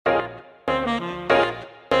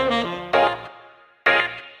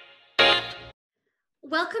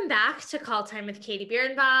Welcome back to Call Time with Katie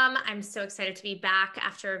Birnbaum. I'm so excited to be back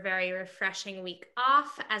after a very refreshing week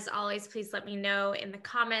off. As always, please let me know in the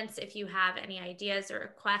comments if you have any ideas or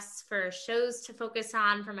requests for shows to focus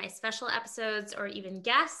on for my special episodes or even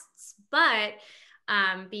guests. But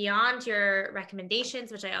beyond your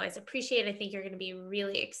recommendations, which I always appreciate, I think you're going to be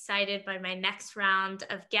really excited by my next round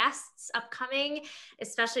of guests upcoming,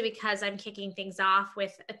 especially because I'm kicking things off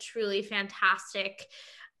with a truly fantastic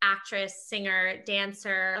actress, singer,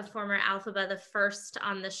 dancer, a former Alphaba, the first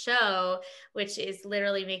on the show, which is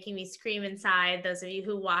literally making me scream inside. Those of you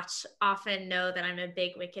who watch often know that I'm a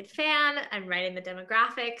big Wicked fan. I'm right in the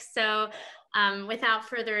demographics. So without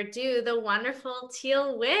further ado, the wonderful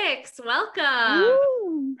Teal Wicks. Welcome.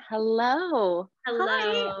 Ooh, hello. Hi.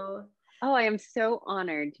 Hello. Oh, I am so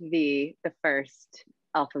honored to be the first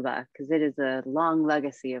Alphaba because it is a long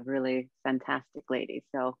legacy of really fantastic ladies.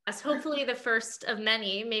 So, That's hopefully the first of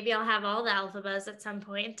many. Maybe I'll have all the Alphabas at some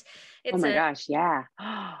point. oh It's my a gosh, yeah.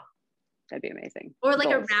 That'd be amazing. or like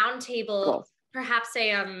a Goals. round table, Goals. perhaps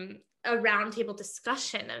a round table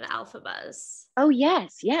discussion of Alphabas. Oh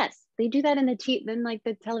yes, yes. They do that in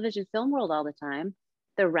the television film world all the time.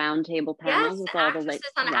 The round table Yes, panels with all the like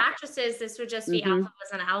actresses on yeah. actresses. This would just be Mm-hmm.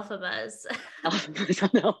 Alphabas on Alphabas. Alphabas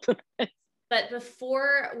on Alphabas. But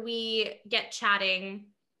before we get chatting,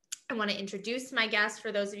 I want to introduce my guest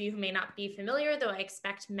for those of you who may not be familiar, though I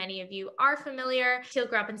expect many of you are familiar. Teal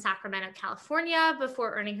grew up in Sacramento, California,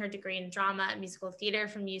 before earning her degree in drama and musical theater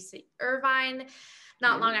from UC Irvine.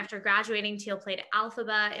 Not long after graduating, Teal played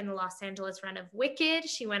Alphaba in the Los Angeles run of Wicked.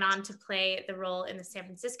 She went on to play the role in the San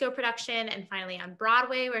Francisco production and finally on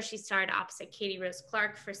Broadway, where she starred opposite Katie Rose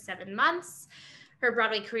Clark for 7 months. Her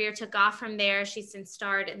Broadway career took off from there. She's since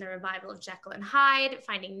starred in the revival of Jekyll and Hyde,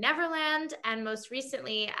 Finding Neverland, and most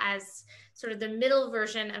recently as sort of the middle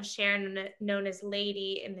version of Cher, known as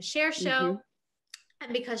Lady in the Cher Show. Mm-hmm.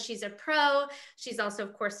 And because she's a pro, she's also,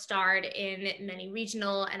 of course, starred in many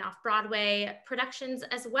regional and off-Broadway productions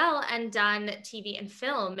as well and done TV and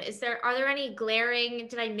film. Are there any glaring,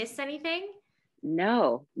 did I miss anything?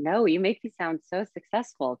 No, no, you make me sound so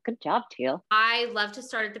successful. Good job, Teal. I love to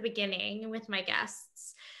start at the beginning with my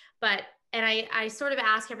guests, and I sort of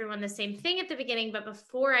ask everyone the same thing at the beginning, but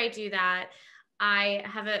before I do that, I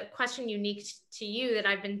have a question unique to you that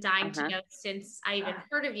I've been dying to know since I even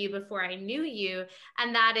heard of you before I knew you.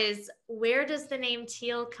 And that is, where does the name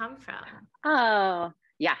Teal come from? Oh,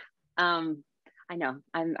 yeah. I know.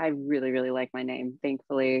 I really, really like my name.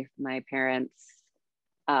 Thankfully, my parents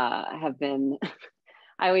have been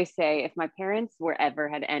I always say if my parents were ever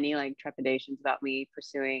had any like trepidations about me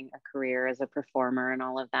pursuing a career as a performer and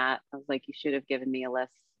all of that, I was like, you should have given me a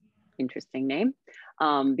less interesting name.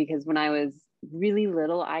 Because when I was really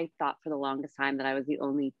little, I thought for the longest time that I was the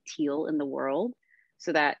only teal in the world.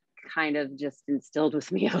 So that kind of just instilled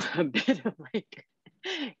with me a bit of like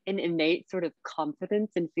an innate sort of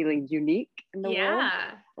confidence in feeling unique in the world,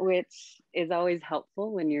 Yeah. which is always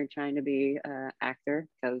helpful when you're trying to be an actor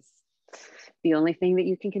because the only thing that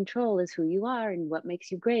you can control is who you are, and what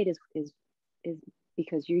makes you great is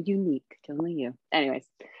because you're unique to only you. Anyways,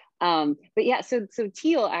 but yeah, so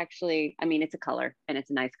teal actually, I mean, it's a color and it's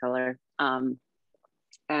a nice color. And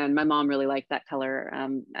my mom really liked that color. I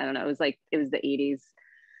don't know, it was the 80s,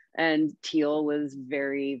 and teal was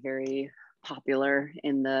very, very popular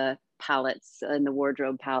in the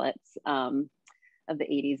wardrobe palettes of the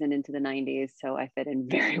 80s and into the 90s. So I fit in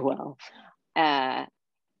very well.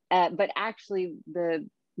 But actually, the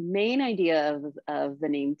main idea of the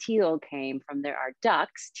name Teal came from there are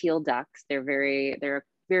ducks, teal ducks. They're very,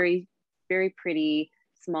 very pretty,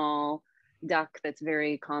 small duck that's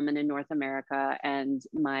very common in North America. And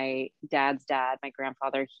my dad's dad, my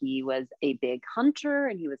grandfather, he was a big hunter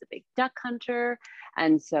and he was a big duck hunter.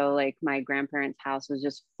 And so, like, my grandparents' house was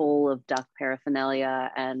just full of duck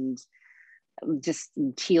paraphernalia and just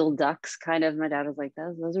teal ducks kind of. My dad was like,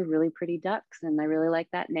 those are really pretty ducks and I really like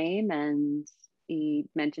that name. And he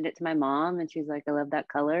mentioned it to my mom and she's like, I love that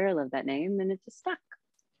color, I love that name, and it just stuck.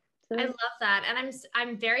 So I love that. And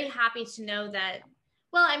I'm very happy to know that,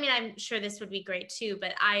 well, I mean, I'm sure this would be great too,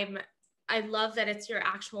 but I love that it's your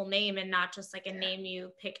actual name and not just like a name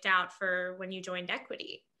you picked out for when you joined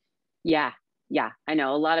Equity. yeah, I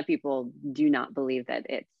know a lot of people do not believe that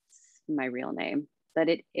it's my real name, but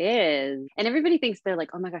it is. And everybody thinks they're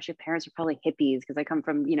like, oh my gosh, your parents are probably hippies because I come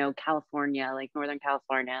from, California, like Northern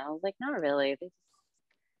California. I was like, not really.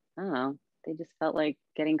 I don't know. They just felt like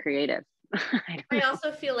getting creative. I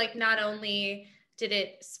also feel like not only did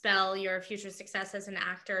it spell your future success as an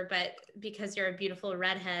actor, but because you're a beautiful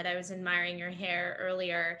redhead, I was admiring your hair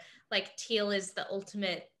earlier, like teal is the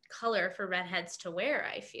ultimate color for redheads to wear,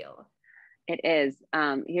 I feel. It is.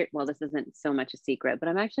 Here, well, this isn't so much a secret, but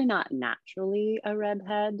I'm actually not naturally a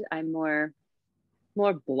redhead. I'm more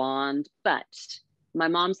blonde, but my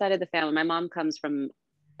mom's side of the family, my mom comes from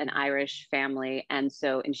an Irish family, and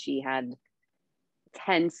she had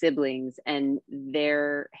 10 siblings, and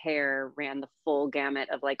their hair ran the full gamut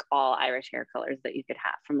of like all Irish hair colors that you could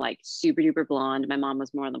have, from like super duper blonde. My mom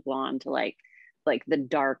was more on the blonde to like the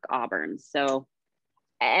dark auburn. So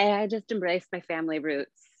I just embraced my family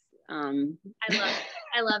roots. I love it.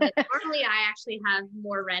 I love it. Normally, I actually have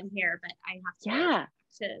more red hair, but I have to go Yeah,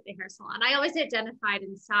 to the hair salon. I always identified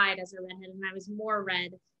inside as a redhead, and I was more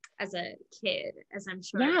red as a kid, as I'm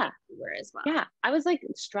sure yeah, you were as well. yeah. I was like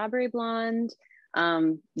strawberry blonde.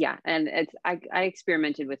 Yeah, and I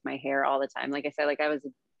experimented with my hair all the time. Like I said, like I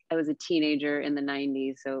was a teenager in the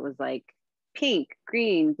 90s, so it was like pink,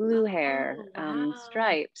 green, blue hair, Oh, wow.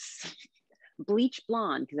 stripes, bleach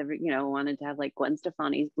blonde, because every wanted to have like Gwen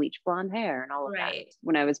Stefani's bleach blonde hair and all of that. Right.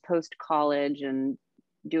 When I was post college and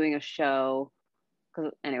doing a show,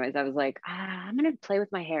 because anyways, I was like, I'm gonna play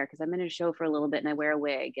with my hair because I'm in a show for a little bit and I wear a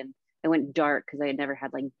wig, and I went dark because I had never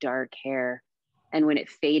had like dark hair. And when it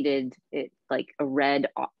faded, it like a red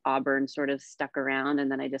auburn sort of stuck around,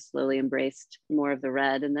 and then I just slowly embraced more of the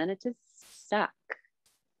red, and then it just stuck.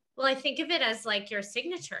 Well, I think of it as like your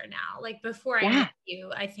signature now. Like before I Yeah, met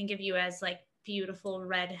you, I think of you as like beautiful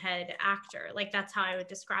redhead actor. Like that's how I would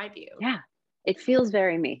describe you. yeah, it feels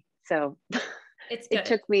very me. So It's it good.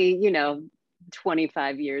 took me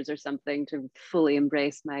 25 years or something to fully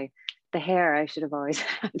embrace the hair I should have always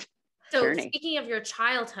had. So Journey. speaking of your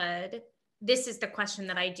childhood, this is the question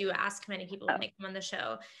that I do ask many people when Oh, they come on the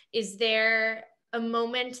show. Is there a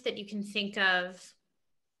moment that you can think of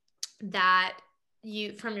that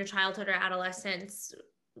you from your childhood or adolescence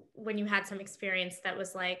when you had some experience that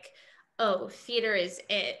was like, oh, theater is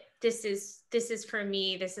it. This is for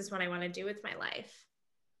me. This is what I want to do with my life.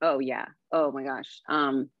 oh yeah. Oh my gosh.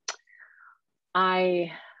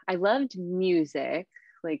 I I loved music.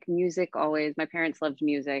 Like music always. My parents loved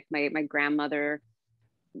music. My grandmother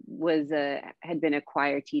had been a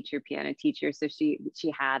choir teacher, piano teacher, so she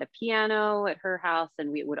had a piano at her house,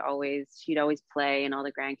 and she'd always play, and all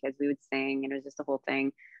the grandkids we would sing, and it was just a whole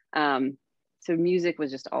thing. So music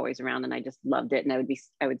was just always around, and I just loved it, and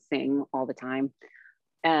I would sing all the time.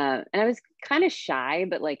 And I was kind of shy,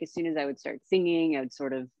 but like as soon as I would start singing, I would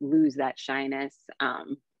sort of lose that shyness.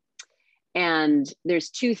 And there's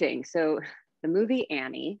two things. So the movie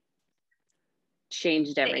Annie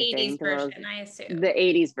changed The everything 80s because I was version, I assume. the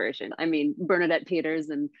 80s version. I mean, Bernadette Peters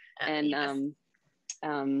and Yes.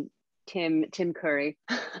 Tim Curry.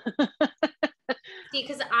 See,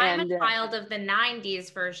 because I'm a And child of the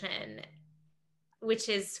 90s version, which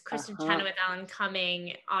is Kristen uh-huh. Chenoweth, Alan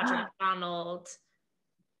Cumming, Audra McDonald,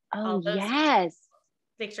 Oh all those yes.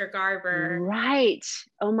 Victor Garber. Right.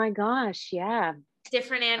 Oh my gosh, yeah. I'm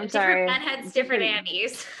Different sorry. redheads, different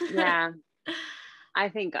Annies. Yeah. I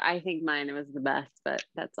think mine was the best, but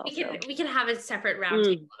that's we also can we can have a separate roundtable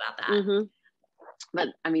mm, about that. mm-hmm. But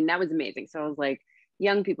I mean, that was amazing. So I was like,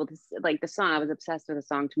 young people, like the song, I was obsessed with the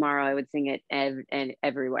song Tomorrow. I would sing it and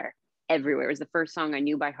everywhere. Everywhere. It was the first song I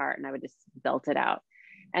knew by heart, and I would just belt it out.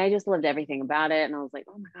 And I just loved everything about it. And I was like,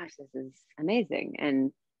 oh my gosh, this is amazing.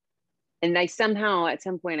 And I somehow at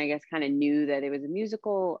some point, I guess, kind of knew that it was a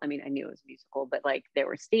musical. I mean, I knew it was a musical, but like there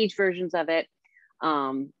were stage versions of it.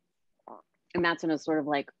 Um, and that's when it was sort of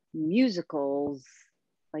like musicals,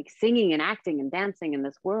 like singing and acting and dancing in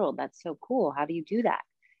this world. That's so cool. How do you do that?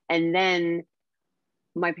 And then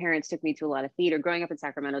my parents took me to a lot of theater. Growing up in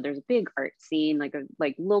Sacramento, there's a big art scene, like a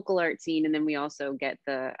local art scene, and then we also get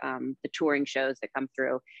the touring shows that come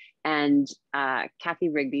through. And Kathy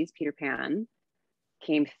Rigby's Peter Pan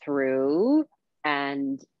came through,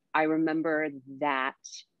 and I remember that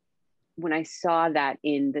when I saw that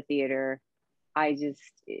in the theater,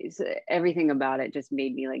 everything about it just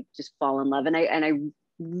made me like just fall in love, and I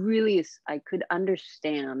really I could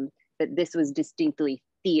understand that this was distinctly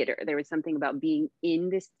theater. There was something about being in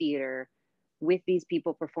this theater with these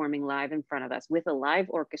people performing live in front of us with a live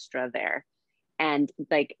orchestra there, and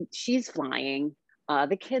like she's flying,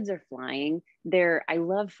 the kids are flying there. I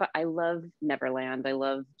love Neverland. I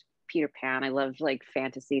loved Peter Pan. I loved like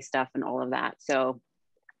fantasy stuff and all of that. So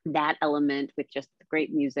that element with just the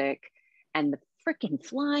great music and the freaking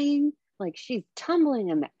flying, like she's tumbling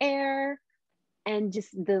in the air, and just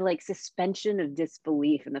the like suspension of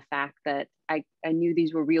disbelief and the fact that I knew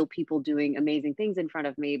these were real people doing amazing things in front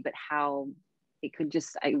of me, but how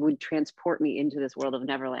I would transport me into this world of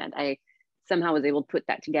Neverland. I somehow was able to put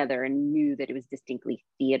that together and knew that it was distinctly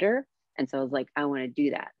theater. And so I was like, I want to do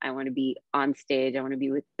that. I want to be on stage. I want to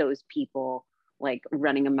be with those people like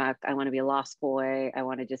running amok. I want to be a lost boy. I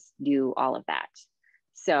want to just do all of that.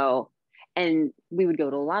 So, and we would go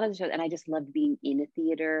to a lot of the shows, and I just loved being in a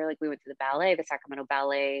theater. Like we went to the ballet. The Sacramento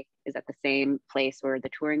Ballet is at the same place where the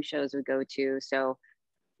touring shows would go to. So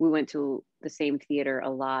we went to the same theater a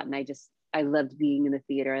lot, and I loved being in the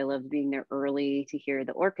theater. I loved being there early to hear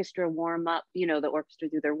the orchestra warm up. You know, the orchestra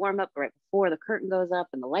do their warm up right before the curtain goes up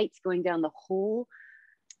and the lights going down. The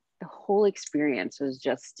whole experience was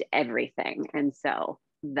just everything. And so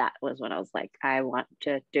that was when I was like, I want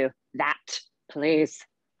to do that, please.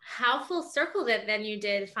 How full circle then you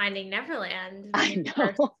did Finding Neverland. I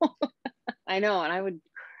know. I know. And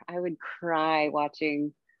I would cry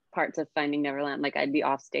watching parts of Finding Neverland. Like I'd be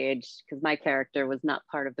off stage because my character was not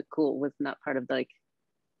part of the cool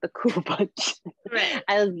bunch. Right.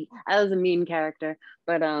 I was a mean character,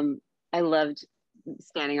 but I loved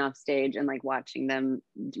standing off stage and like watching them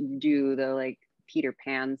do the like Peter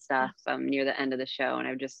Pan stuff near the end of the show, and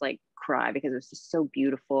I would just like cry because it was just so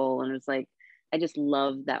beautiful, and it was like I just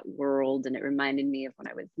loved that world, and it reminded me of when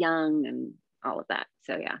I was young and all of that.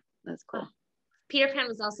 So yeah, that's cool. Peter Pan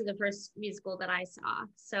was also the first musical that I saw,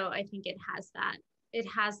 so I think it has that.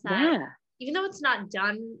 Yeah. Even though it's not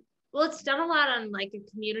done well, it's done a lot on like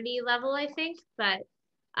a community level, I think, but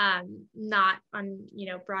not on, you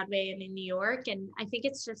know, Broadway and in New York. And I think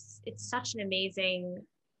it's such an amazing,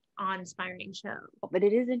 awe-inspiring show. But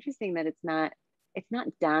it is interesting that it's not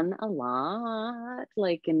done a lot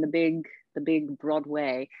like in the big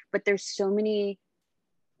Broadway, but there's so many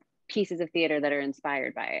pieces of theater that are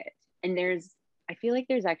inspired by it. And I feel like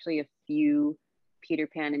there's actually a few Peter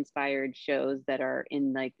Pan inspired shows that are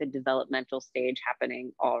in like the developmental stage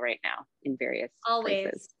happening all right now in various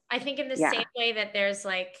places. I think in the same way that there's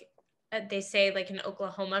like they say like an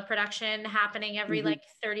Oklahoma production happening every like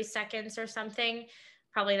 30 seconds or something,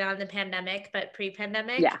 probably not in the pandemic, but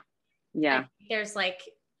pre-pandemic. Yeah. There's like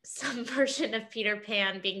some version of Peter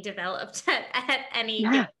Pan being developed at any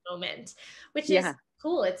given moment, which is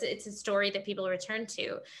cool. It's a story that people return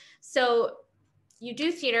to. So you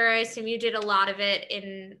do theater. I assume you did a lot of it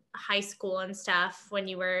in high school and stuff when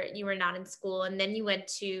you were not in school, and then you went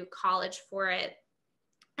to college for it.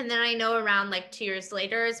 And then I know around like 2 years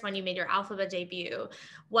later is when you made your Alphaba debut.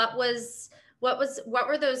 What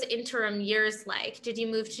were those interim years like? Did you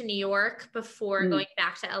move to New York before going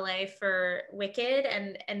back to LA for Wicked?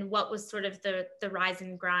 And what was sort of the rise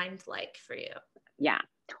and grind like for you? Yeah,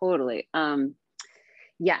 totally.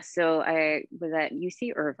 So I was at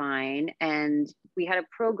UC Irvine, and we had a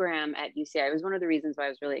program at UCI. It was one of the reasons why I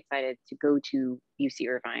was really excited to go to UC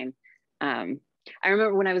Irvine. I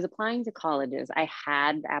remember when I was applying to colleges, I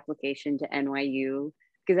had the application to NYU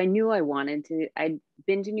because I knew I wanted to. I'd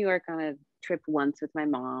been to New York on a trip once with my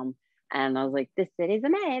mom, and I was like, this city's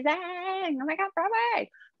amazing. Oh my God, Broadway.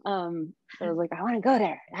 So I was like, I want to go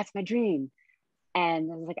there. That's my dream.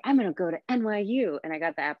 And I was like, I'm going to go to NYU. And I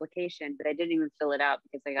got the application, but I didn't even fill it out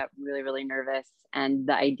because I got really, really nervous. And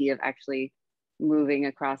the idea of actually moving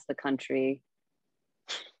across the country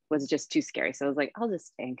was just too scary. So I was like, I'll just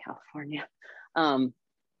stay in California.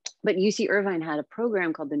 But UC Irvine had a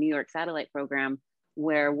program called the New York Satellite Program,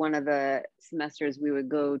 where one of the semesters we would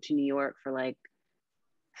go to New York for like,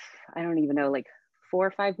 I don't even know, like 4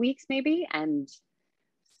 or 5 weeks maybe, and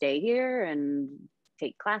stay here and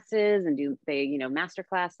take classes and do master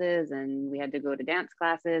classes, and we had to go to dance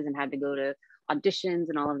classes and had to go to auditions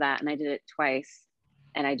and all of that, and I did it twice,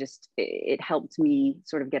 and it helped me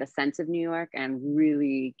sort of get a sense of New York and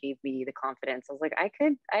really gave me the confidence. I was like, I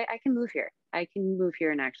can move here. I can move here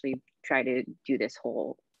and actually try to do this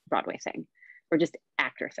whole Broadway thing or just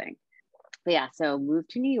actor thing. But yeah, so moved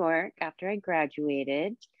to New York after I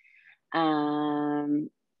graduated. I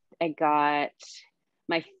got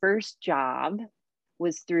my first job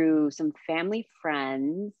was through some family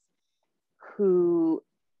friends who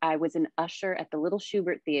I was an usher at the Little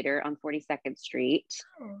Schubert Theater on 42nd Street,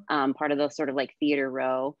 part of the sort of like theater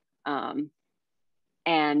row.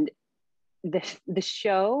 And the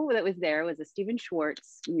show that was there was a Stephen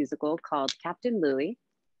Schwartz musical called Captain Louis.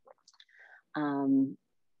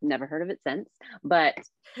 Never heard of it since, but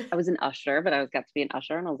I was an usher, but I got to be an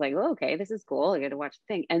usher, and I was like, oh, okay, this is cool. I got to watch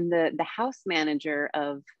the thing. And the house manager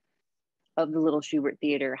of the Little Schubert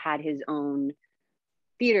Theater had his own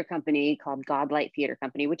theater company called Godlight Theater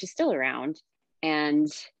Company, which is still around. And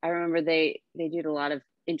I remember they did a lot of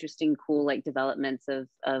interesting, cool like developments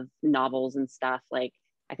of novels and stuff. Like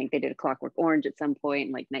I think they did A Clockwork Orange at some point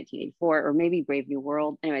in like 1984, or maybe Brave New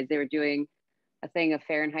World. Anyways, they were doing a thing of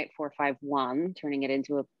Fahrenheit 451, turning it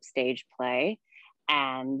into a stage play.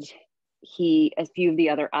 And a few of the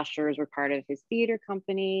other ushers were part of his theater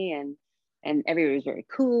company. And and everybody was very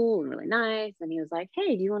cool and really nice. And he was like,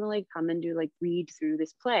 hey, do you want to like come and do like read through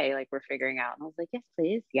this play? Like we're figuring out. And I was like, yes,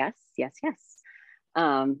 please. Yes, yes, yes.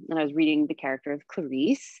 And I was reading the character of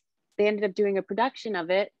Clarice. They ended up doing a production of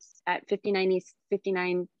it at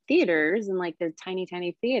 59 theaters in like the tiny,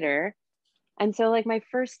 tiny theater. And so like my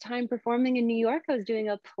first time performing in New York, I was doing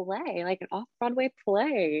a play, like an off-Broadway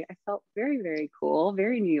play. I felt very, very cool,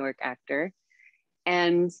 very New York actor.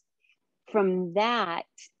 And from that,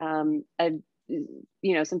 some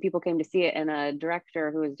people came to see it, and a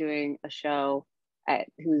director who was doing a show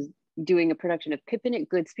who's doing a production of Pippin at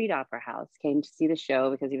Goodspeed Opera House came to see the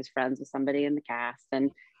show because he was friends with somebody in the cast.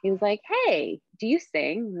 And he was like, hey, do you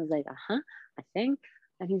sing? And I was like, I sing.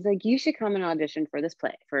 And he's like, you should come and audition for this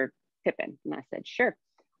play for Pippin. And I said, sure.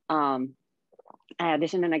 I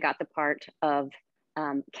auditioned and I got the part of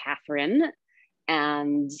Catherine.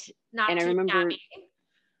 And I remember shabby.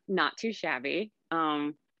 Not too shabby.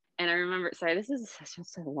 And I remember, sorry, this is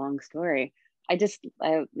such a long story. It's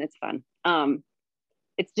fun.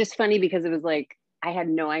 It's just funny because it was like, I had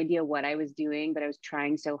no idea what I was doing, but I was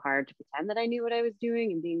trying so hard to pretend that I knew what I was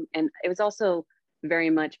doing, and it was also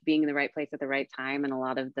very much being in the right place at the right time, and a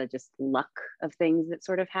lot of the just luck of things that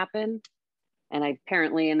sort of happened. And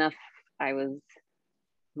apparently enough, I was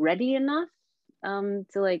ready enough to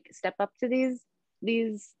like step up to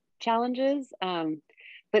these challenges.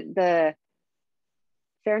 But the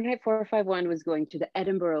Fahrenheit 451 was going to the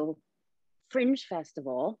Edinburgh Fringe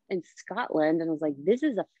Festival in Scotland. And I was like, this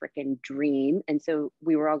is a freaking dream. And so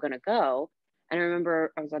we were all going to go. And I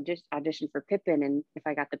remember I was auditioned for Pippin. And if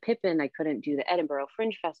I got the Pippin, I couldn't do the Edinburgh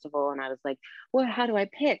Fringe Festival. And I was like, well, how do I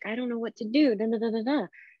pick? I don't know what to do. Da, da, da, da, da.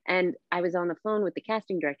 And I was on the phone with the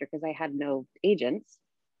casting director because I had no agents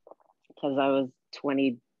because I was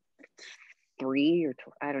 23 or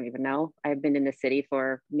I don't even know. I've been in the city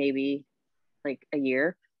for maybe like a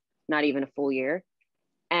year, not even a full year.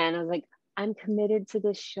 And I was like, I'm committed to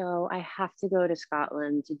this show. I have to go to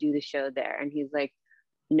Scotland to do the show there. And he's like,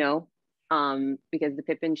 no, because the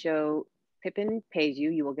Pippin show, Pippin pays you,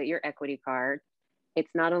 you will get your equity card.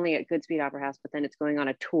 It's not only at Goodspeed Opera House, but then it's going on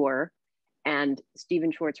a tour. And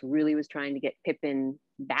Stephen Schwartz really was trying to get Pippin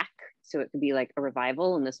back so it could be like a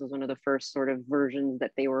revival. And this was one of the first sort of versions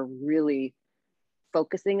that they were really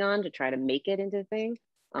focusing on to try to make it into a thing.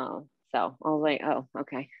 So I was like, oh,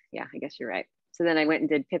 okay. Yeah, I guess you're right. So then I went and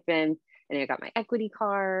did Pippin, and I got my equity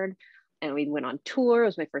card, and we went on tour. It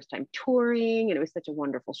was my first time touring, and it was such a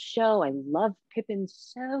wonderful show. I loved Pippin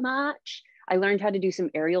so much. I learned how to do some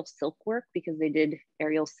aerial silk work because they did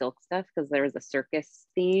aerial silk stuff because there was a circus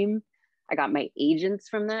theme. I got my agents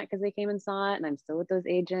from that because they came and saw it, and I'm still with those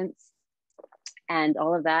agents and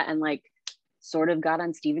all of that. And like sort of got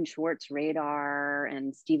on Stephen Schwartz's radar,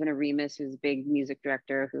 and Stephen Aremus, who's a big music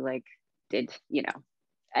director who like did,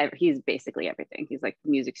 he's basically everything. He's like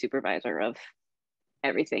the music supervisor of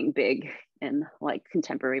everything big in like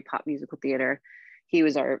contemporary pop musical theater. He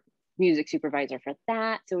was our music supervisor for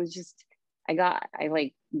that. So it was just, I got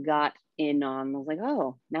in on, I was like,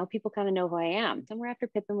 oh, now people kind of know who I am. Somewhere after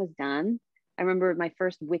Pippin was done, I remember my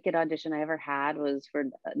first Wicked audition I ever had was for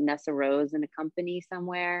Nessa Rose in a company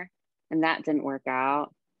somewhere. And that didn't work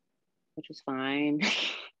out, which was fine.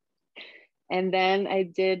 And then I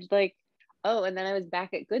did and then I was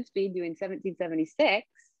back at Goodspeed doing 1776.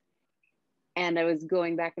 And I was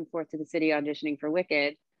going back and forth to the city auditioning for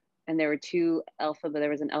Wicked. And there were two Elphaba. There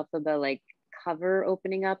was an Elphaba like cover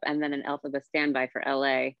opening up and then an Elphaba standby for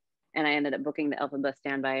LA. And I ended up booking the Elphaba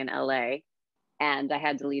standby in LA. And I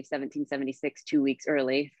had to leave 1776 2 weeks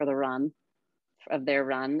early for the run of their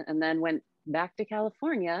run, and then went back to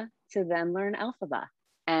California to then learn Elphaba.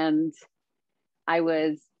 And I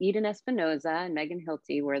was Eden Espinosa and Megan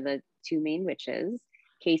Hilty were the two main witches.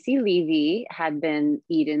 Casey Levy had been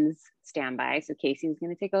Eden's standby. So Casey was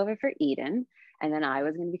going to take over for Eden. And then I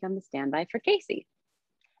was going to become the standby for Casey.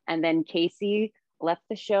 And then Casey left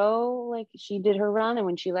the show, like she did her run. And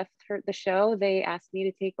when she left the show, they asked me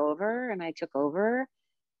to take over, and I took over.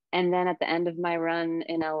 And then at the end of my run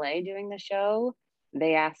in LA doing the show,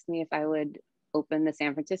 they asked me if I would open the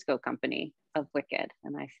San Francisco company of Wicked.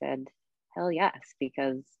 And I said, hell yes,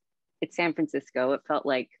 because it's San Francisco. It felt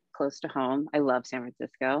like close to home. I love San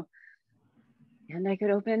Francisco. And I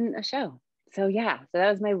could open a show. So yeah, so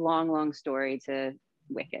that was my long story to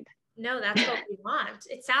Wicked. No, that's what we want.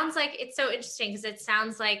 It sounds like it's so interesting because it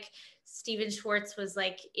sounds like Stephen Schwartz was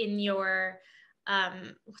like in your,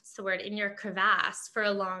 what's the word, in your crevasse for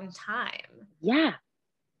a long time. Yeah,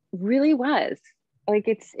 really was. Like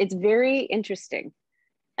it's very interesting.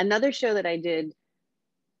 Another show that I did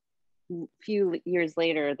a few years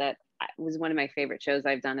later that was one of my favorite shows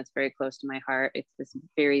I've done. It's very close to my heart. It's this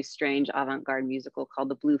very strange avant-garde musical called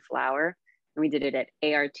The Blue Flower. And we did it at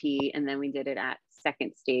ART, and then we did it at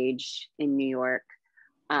Second Stage in New York.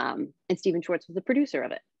 And Stephen Schwartz was the producer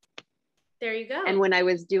of it. There you go. And when I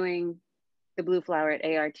was doing The Blue Flower at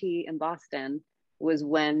ART in Boston was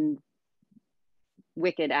when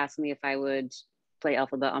Wicked asked me if I would play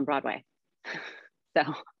Elphaba on Broadway. So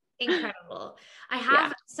incredible. I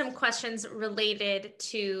have some questions related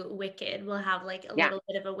to Wicked. We'll have like a little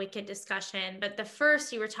bit of a Wicked discussion, but the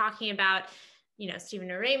first, you were talking about, Stephen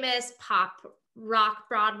Aramis, pop rock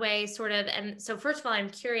Broadway sort of. And so first of all, I'm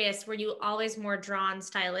curious, were you always more drawn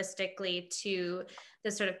stylistically to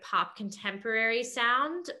the sort of pop contemporary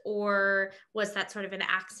sound, or was that sort of an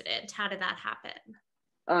accident? How did that happen?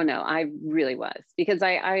 Oh no, I really was, because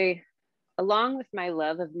I along with my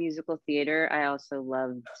love of musical theater, I also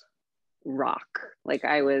loved rock.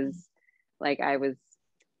 I was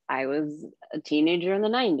a teenager in the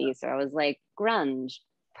 90s, so I was like grunge,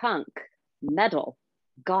 punk, metal,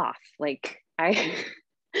 goth. I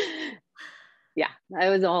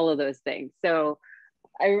was all of those things. So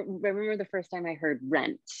I remember the first time I heard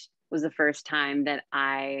Rent was the first time that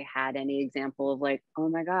I had any example of oh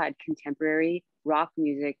my God, contemporary rock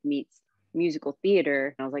music meets musical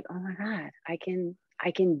theater. And I was like, oh my God, I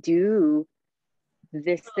can do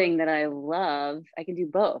this thing that I love. I can do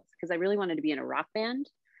both, because I really wanted to be in a rock band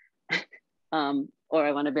or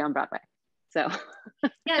I want to be on Broadway. So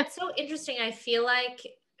yeah, it's so interesting. I feel like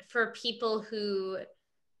for people who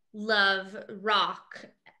love rock,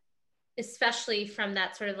 especially from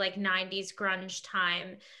that sort of 90s grunge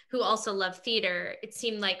time, who also love theater, it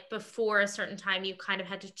seemed like before a certain time you kind of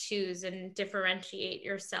had to choose and differentiate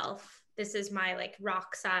yourself. This is my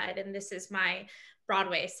rock side and this is my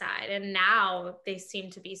Broadway side. And now they seem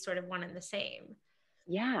to be sort of one and the same.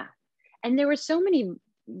 Yeah. And there were so many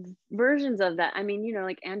versions of that. I mean,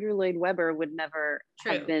 Andrew Lloyd Webber would never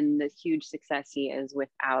have been the huge success he is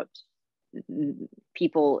without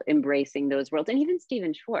people embracing those worlds. And even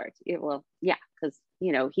Stephen Schwartz, because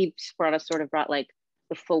he brought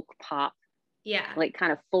the folk pop,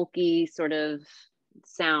 kind of folky sort of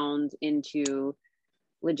sound into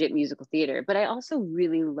legit musical theater. But I also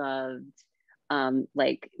really loved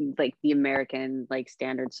the American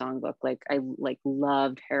standard songbook. I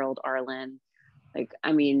loved Harold Arlen.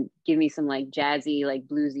 Give me some jazzy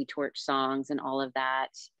bluesy torch songs and all of that.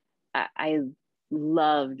 I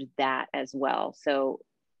loved that as well. So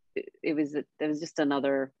it was just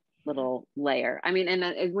another little layer. And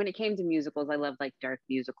when it came to musicals, I loved dark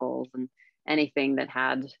musicals and anything that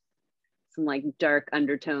had some dark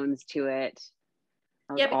undertones to it.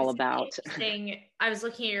 I was all about. I was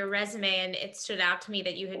looking at your resume and it stood out to me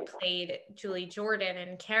that you had played Julie Jordan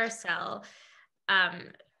in Carousel.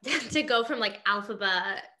 To go from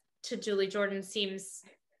Elphaba to Julie Jordan seems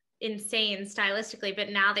insane stylistically, but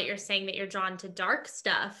now that you're saying that you're drawn to dark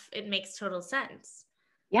stuff, it makes total sense.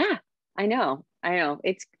 Yeah, I know.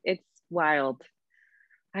 It's wild.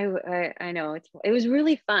 I know it was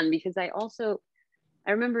really fun, because I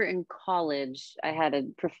remember in college, I had a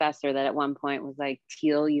professor that at one point was like,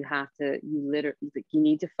 Teal, you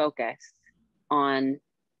need to focus on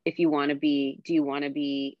if you want to be, do you want to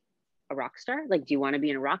be a rock star? Do you want to be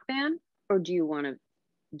in a rock band, or do you want to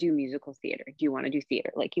do musical theater? Do you want to do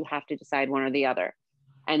theater? You have to decide one or the other.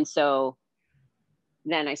 And so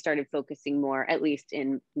then I started focusing more, at least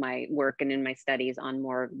in my work and in my studies, on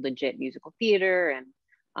more legit musical theater.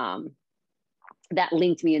 And that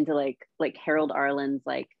linked me into Harold Arlen's,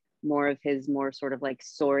 more of his more sort of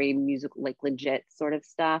story musical, legit sort of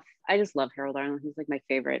stuff. I just love Harold Arlen. He's my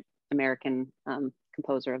favorite American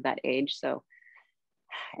composer of that age. So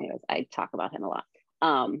anyways, I talk about him a lot.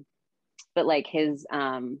 But his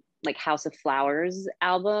House of Flowers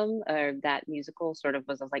album, or that musical sort of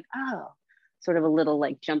was, I was like, oh, sort of a little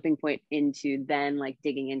jumping point into then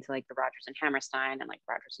digging into the Rodgers and Hammerstein and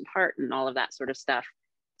Rodgers and Hart and all of that sort of stuff.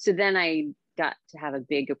 So then I got to have a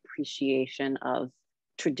big appreciation of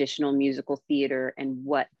traditional musical theater and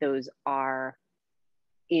what those are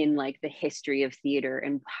in the history of theater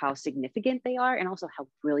and how significant they are, and also how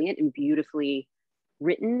brilliant and beautifully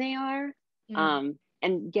written they are.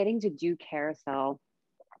 And getting to do Carousel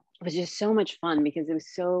was just so much fun, because it was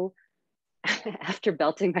so, after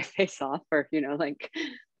belting my face off for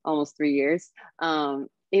almost 3 years,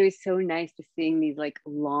 it was so nice to seeing these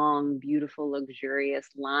long, beautiful, luxurious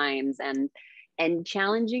lines, and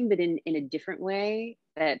challenging, but in a different way,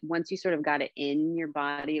 that once you sort of got it in your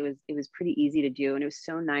body, it was pretty easy to do. And it was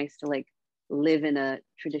so nice to live in a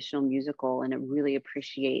traditional musical and really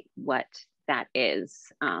appreciate what that is.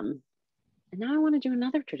 And now I want to do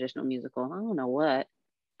another traditional musical. I don't know what.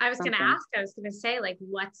 I was going to something. ask, I was going to say, like,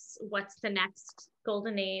 what's the next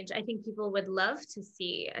golden age? I think people would love to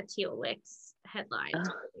see a Teal Wicks headlined Oh,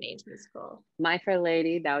 golden age musical. My Fair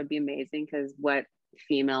Lady, that would be amazing because what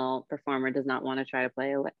female performer does not want to try to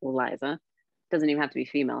play Eliza? Doesn't even have to be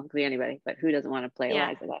female, it could be anybody, but who doesn't want to play Yeah,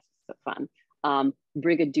 Eliza? That's so fun.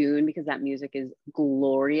 Brigadoon, because that music is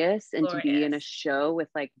glorious, and to be in a glorious. show with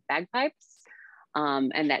like bagpipes,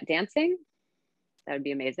 and that dancing, that would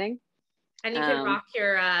be amazing. And you could Um, rock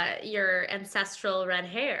your ancestral red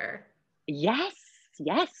hair. yes,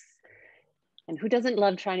 yes. And who doesn't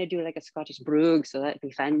love trying to do like a Scottish brogue? So that'd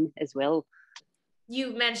be fun as well.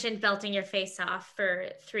 You mentioned belting your face off for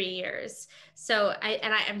 3 years. So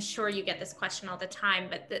I'm sure you get this question all the time,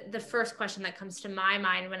 but the first question that comes to my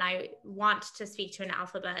mind when I want to speak to an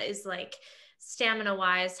alphabet is like, stamina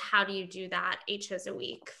wise, how do you do that 8 shows a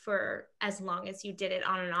week for as long as you did it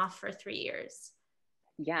on and off for 3 years?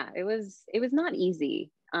 Yeah, it was not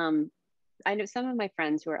easy. I know some of my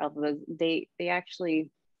friends who are alphabas, they actually,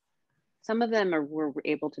 some of them were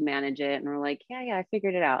able to manage it and were like, yeah, I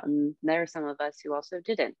figured it out. And there are some of us who also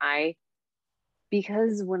didn't.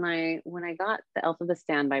 Because when I got the Alphaba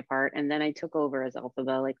standby part and then I took over as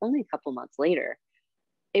Alphaba like only a couple months later,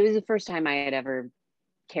 it was the first time I had ever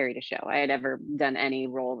carried a show. I had ever done any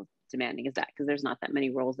role demanding as that, because there's not that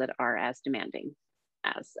many roles that are as demanding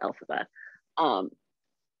as Alphaba. Um,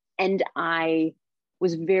 and I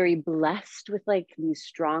was very blessed with like these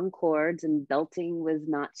strong chords, and belting was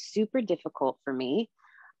not super difficult for me.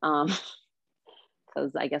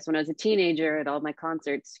 Because I guess when I was a teenager at all my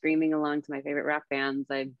concerts, screaming along to my favorite rock bands,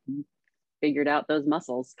 I figured out those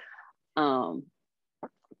muscles. Um,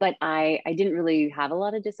 but I didn't really have a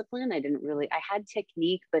lot of discipline. I had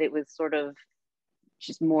technique, but it was sort of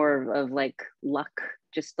just more of like luck,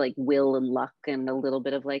 just like will and luck, and a little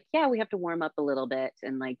bit of like, yeah, we have to warm up a little bit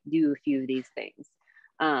and like do a few of these things.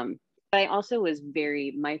 But I also was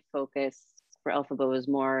my focus for Elphaba was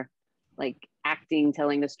more like acting,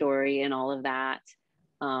 telling the story, and all of that.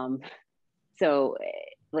 Um, so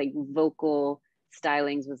like vocal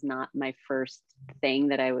stylings was not my first thing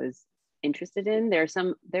that I was interested in. There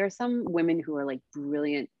are some women who are like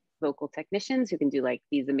brilliant vocal technicians who can do like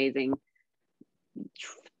these amazing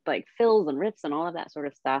like fills and riffs and all of that sort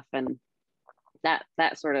of stuff, and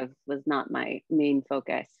that sort of was not my main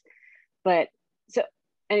focus. But so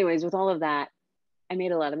anyways, with all of that, I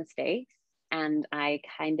made a lot of mistakes, and I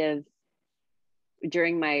kind of,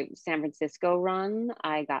 during my San Francisco run,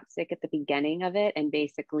 I got sick at the beginning of it and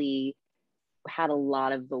basically had a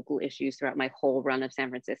lot of vocal issues throughout my whole run of San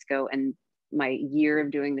Francisco. And my year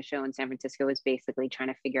of doing the show in San Francisco was basically trying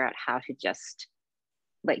to figure out how to just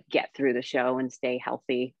like get through the show and stay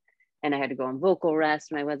healthy. And I had to go on vocal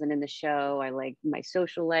rest when I wasn't in the show. I like, my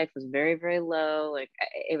social life was very, very low. Like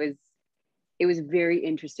it was very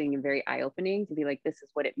interesting and very eye-opening to be like, this is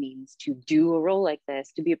what it means to do a role like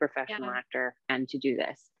this, to be a professional Yeah. actor and to do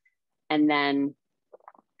this. And then,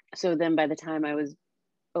 so then by the time I was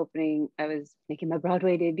making my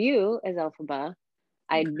Broadway debut as Elphaba.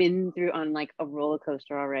 I'd been through on like a roller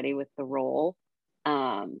coaster already with the role.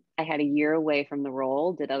 I had a year away from the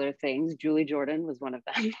role, did other things. Julie Jordan was one of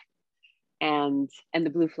them. And the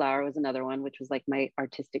Blue Flower was another one, which was like my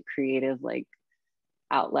artistic creative like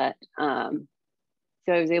outlet.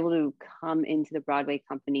 So I was able to come into the Broadway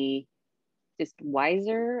company just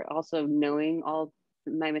wiser, also knowing all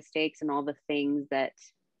my mistakes and all the things that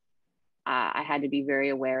I had to be very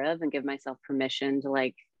aware of, and give myself permission to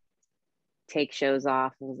like take shows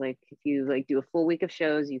off. It was like, if you like do a full week of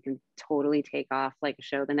shows, you can totally take off like a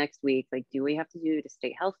show the next week. Like, do what you have to do to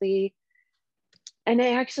stay healthy. And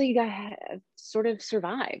I actually got sort of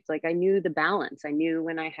survived. Like, I knew the balance. I knew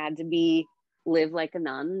when I had to live like a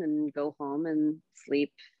nun and go home and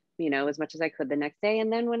sleep, as much as I could the next day.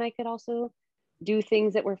 And then when I could also do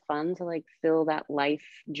things that were fun to like fill that life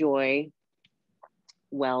joy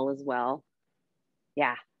well as well.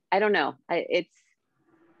 Yeah. I don't know.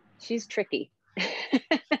 She's tricky.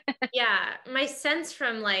 Yeah, my sense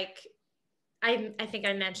from like, I think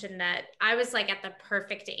I mentioned that I was like at the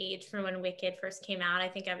perfect age for when Wicked first came out. I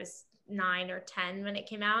think I was 9 or 10 when it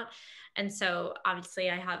came out. And so obviously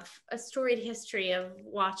I have a storied history of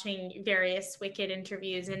watching various Wicked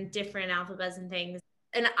interviews and different alphabets and things.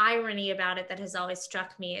 An irony about it that has always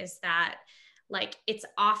struck me is that like it's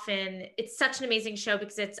such an amazing show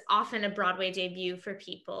because it's often a Broadway debut for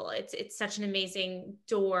people. It's such an amazing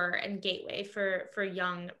door and gateway for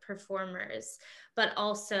young performers, but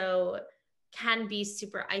also can be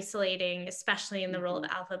super isolating, especially in the role of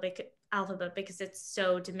alphabet because it's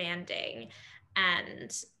so demanding.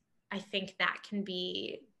 And I think that can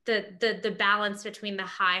be the balance between the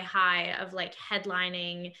high of like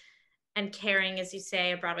headlining and carrying, as you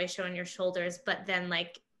say, a Broadway show on your shoulders, but then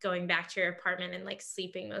like going back to your apartment and like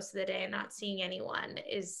sleeping most of the day and not seeing anyone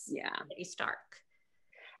is pretty stark.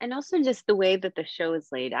 And also just the way that the show is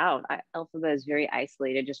laid out. Elphaba is very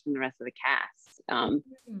isolated just from the rest of the cast.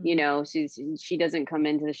 You know, she doesn't come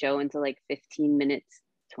into the show until like 15 minutes,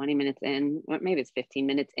 20 minutes in, or maybe it's 15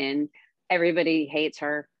 minutes in. Everybody hates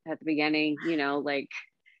her at the beginning, you know, like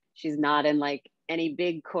she's not in like any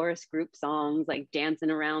big chorus group songs, like dancing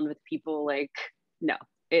around with people, like no.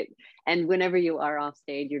 And whenever you are off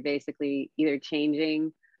stage, you're basically either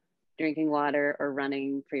changing, drinking water, or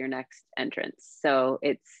running for your next entrance. So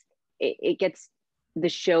it gets, the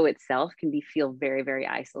show itself can feel very, very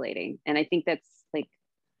isolating. And I think that's like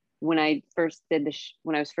when I first did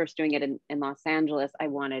when I was first doing it in Los Angeles, I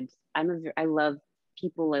love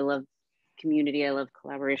people, I love community, I love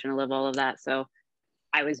collaboration, I love all of that. So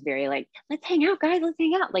I was very like, let's hang out, guys, let's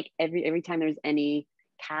hang out. Like every time there's any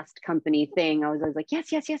cast company thing, I was always like,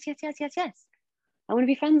 yes. I want to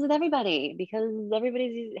be friends with everybody because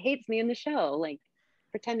everybody hates me in the show, like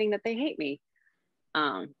pretending that they hate me.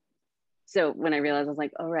 So when I realized, I was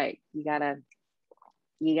like, all right, you can't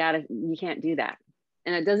do that.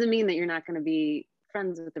 And it doesn't mean that you're not going to be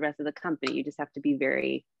friends with the rest of the company. You just have to be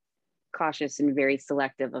very cautious and very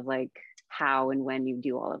selective of like how and when you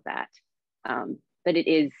do all of that. But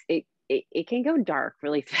it can go dark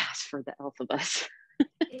really fast for the Elphabas.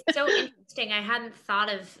 It's so interesting. I hadn't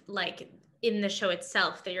thought of like in the show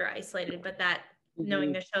itself that you're isolated, but that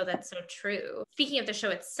knowing the show, that's so true. Speaking of the show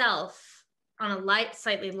itself, on a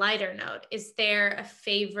slightly lighter note, is there a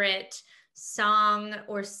favorite song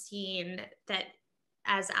or scene that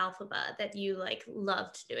as Elphaba that you like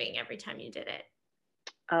loved doing every time you did it?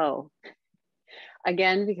 Oh,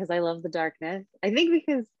 again, because I love the darkness. I think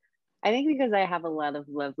because I have a lot of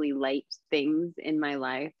lovely light things in my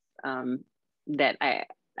life, that I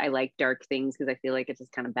like dark things because I feel like it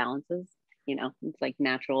just kind of balances, you know, it's like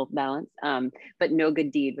natural balance. But No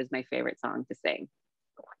Good Deed was my favorite song to sing,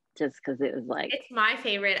 just because it was like, it's my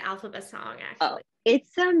favorite Elphaba song, actually.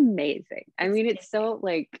 It's amazing. I mean, it's so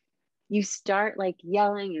like, you start like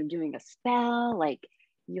yelling, you're doing a spell, like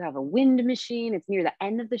you have a wind machine, it's near the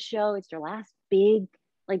end of the show, it's your last big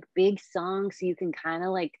song, so you can kind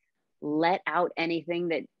of like let out anything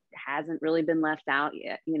that hasn't really been left out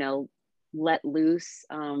yet, you know, let loose.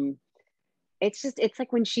 It's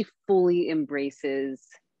like when she fully embraces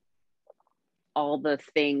all the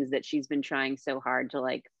things that she's been trying so hard to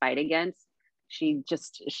like fight against. She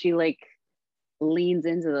like leans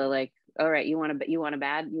into the like, all right, you want a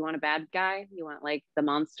bad guy, you want like the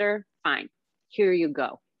monster, fine, here you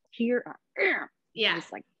go,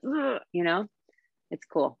 just like, you know, it's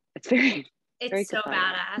cool. It's very so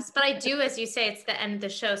badass. But I do, as you say, it's the end of the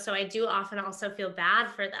show, so I do often also feel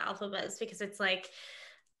bad for the Elphabas because it's like,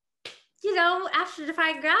 you know, after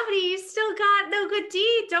Defying Gravity, you still got No Good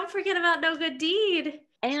Deed. Don't forget about No Good Deed.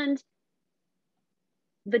 And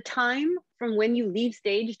the time from when you leave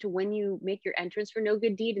stage to when you make your entrance for No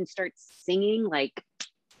Good Deed and start singing, like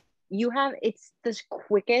it's the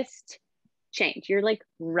quickest change. You're like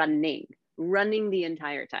running the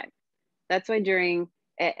entire time. That's why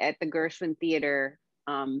at the Gershwin Theater,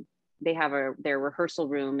 their rehearsal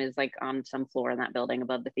room is like on some floor in that building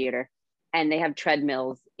above the theater, and they have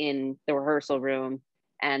treadmills in the rehearsal room,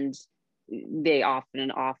 and they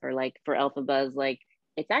often offer like for Elphabas, like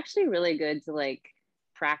it's actually really good to like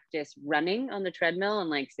practice running on the treadmill and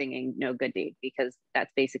like singing No Good Deed, because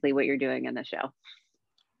that's basically what you're doing in the show.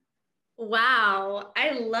 Wow,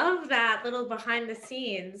 I love that little behind the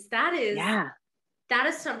scenes. That is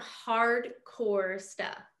some hardcore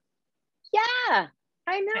stuff. Yeah,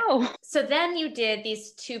 I know. So then you did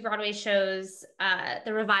these 2 Broadway shows,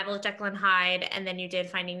 the revival of Jekyll and Hyde, and then you did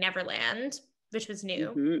Finding Neverland, which was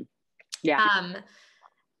new. Yeah.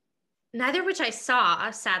 Neither of which I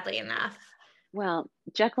saw, sadly enough. Well,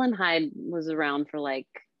 Jekyll and Hyde was around for like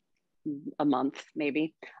a month,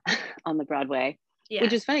 maybe, on the Broadway,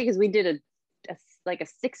 which is funny because we did a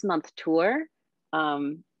 6-month tour,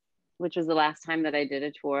 which was the last time that I did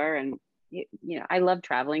a tour. And, you know, I love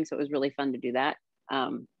traveling, so it was really fun to do that.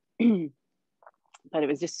 But it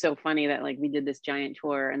was just so funny that like we did this giant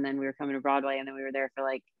tour and then we were coming to Broadway and then we were there for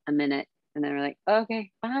like a minute and then we're like,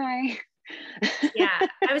 okay, bye. Yeah,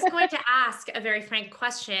 I was going to ask a very frank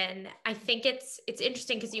question. I think it's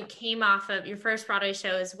interesting because you came off of your first Broadway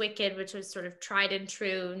show is Wicked, which was sort of tried and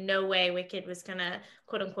true. No way Wicked was gonna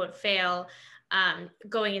quote unquote fail,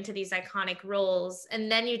 going into these iconic roles. And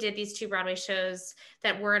then you did these 2 Broadway shows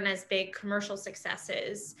that weren't as big commercial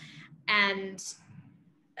successes. And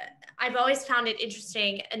I've always found it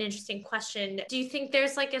an interesting question. Do you think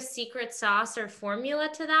there's like a secret sauce or formula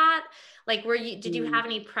to that? Like, did you have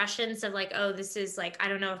any impressions of like, oh, this is like, I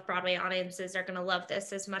don't know if Broadway audiences are going to love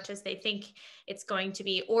this as much as they think it's going to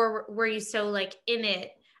be, or were you so like in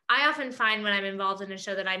it? I often find when I'm involved in a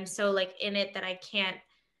show that I'm so like in it that I can't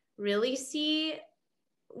really see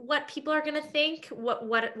what people are going to think.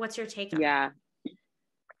 What's your take on that?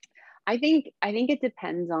 I think it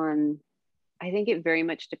depends on, I think it very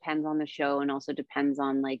much depends on the show, and also depends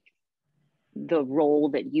on like the role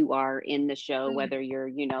that you are in the show, whether you're,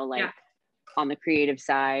 you know, like on the creative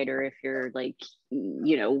side, or if you're like,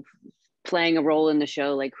 you know, playing a role in the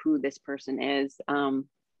show, like who this person is.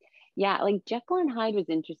 Like Jekyll and Hyde was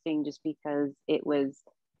interesting just because it was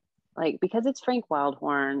like, because it's Frank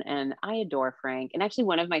Wildhorn, and I adore Frank. And actually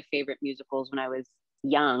one of my favorite musicals when I was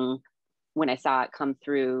young, when I saw it come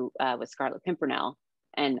through, was Scarlet Pimpernel.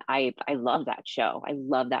 And I love that show. I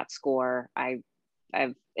love that score.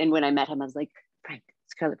 And when I met him, I was like, Frank,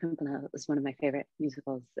 Scarlet Pimpernel is one of my favorite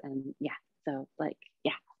musicals. And so like,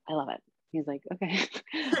 I love it. He was like, okay.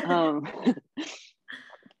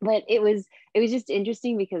 But it was just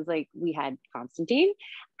interesting because like we had Constantine,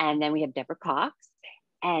 and then we had Deborah Cox,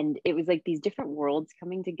 and it was like these different worlds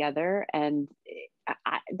coming together. And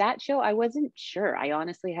that show, I wasn't sure. I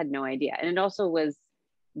honestly had no idea. And it also was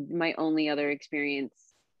my only other experience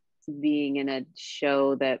being in a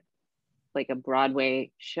show that, like a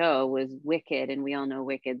Broadway show, was Wicked. And we all know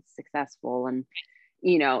Wicked's successful. And,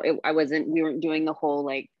 you know, we weren't doing the whole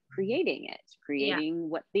like creating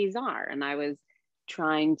what these are. And I was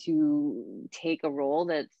trying to take a role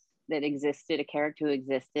that existed, a character who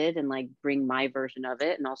existed, and like bring my version of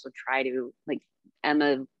it, and also try to, like,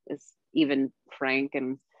 Emma is even Frank,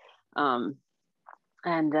 and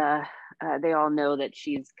they all know that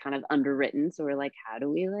she's kind of underwritten, so we're like, how do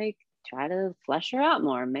we like try to flesh her out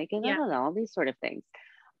more, make it all these sort of things.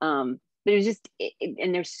 There's just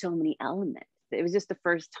and there's so many elements. It was just the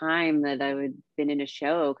first time that I would been in a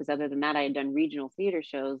show, because other than that I had done regional theater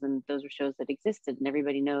shows, and those were shows that existed, and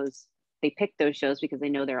everybody knows they pick those shows because they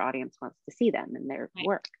know their audience wants to see them and their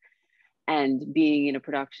work. And being in a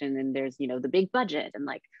production, and there's, you know, the big budget, and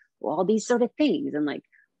like all these sort of things. And like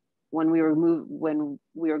when we were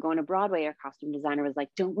going to Broadway, our costume designer was like,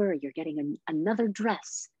 don't worry, you're getting another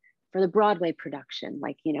dress for the Broadway production.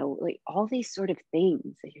 Like, you know, like all these sort of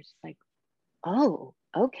things that you're just like, oh,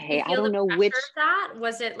 okay. I don't know which. That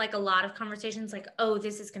was it, like a lot of conversations like, oh,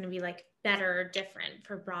 this is going to be like better or different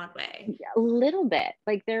for Broadway. A little bit,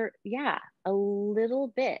 like a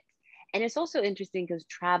little bit. And it's also interesting because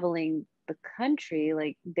traveling the country,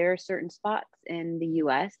 like there are certain spots in the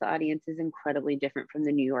US, the audience is incredibly different from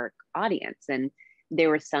the New York audience. And there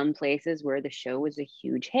were some places where the show was a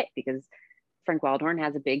huge hit because Frank Wildhorn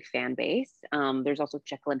has a big fan base. There's also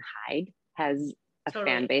Jekyll and Hyde has a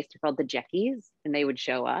fan base. They're called the Jeckies, and they would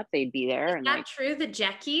show up. They'd be there. Is that true? The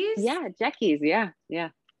Jeckies? Yeah, Jeckies. Yeah.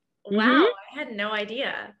 Wow, I had no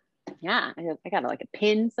idea. Yeah, I got like a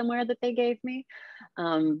pin somewhere that they gave me,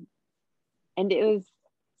 and it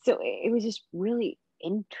was just really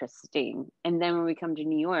interesting. And then when we come to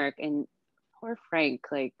New York, and poor Frank,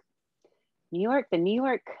 like the New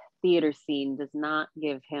York theater scene does not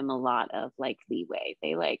give him a lot of like leeway.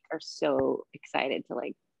 They like are so excited to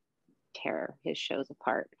like tear his shows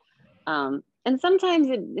apart. And sometimes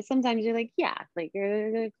you're like,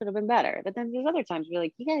 it could have been better. But then there's other times you're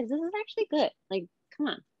like, you guys, this is actually good. Like, come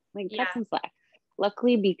on, like cut some slack.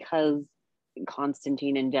 Luckily, because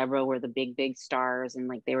Constantine and Deborah were the big stars, and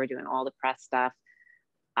like they were doing all the press stuff.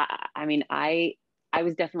 I mean, I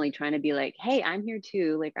was definitely trying to be like, hey, I'm here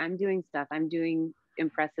too. Like I'm doing stuff. I'm doing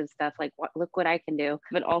impressive stuff. Like look what I can do.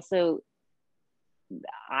 But also,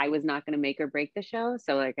 I was not going to make or break the show,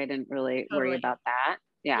 so like I didn't really worry about that.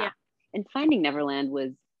 Yeah. And Finding Neverland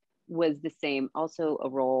was the same. Also a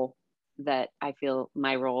role that I feel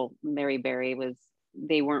my role, Mary Berry, was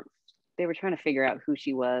they were trying to figure out who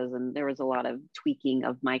she was, and there was a lot of tweaking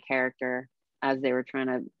of my character as they were trying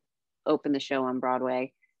to open the show on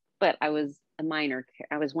Broadway. But I was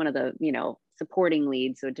I was one of the, you know, supporting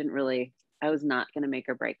leads, so it didn't really, I was not going to make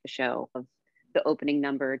or break the show. The opening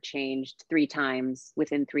number changed 3 times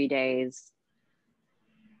within 3 days.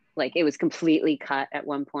 Like it was completely cut at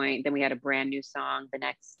one point. Then we had a brand new song the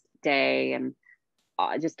next day, and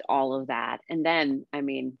just all of that. And then, I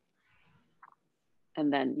mean,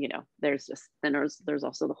 you know, there's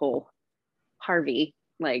also the whole Harvey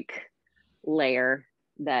like layer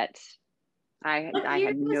that I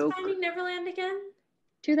had no. Finding Neverland again?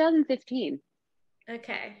 2015.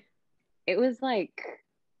 Okay. It was like,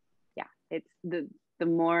 it's the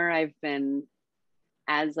more I've been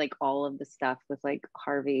as like all of the stuff with like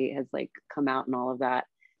Harvey has like come out and all of that,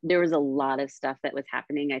 there was a lot of stuff that was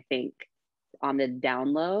happening, I think, on the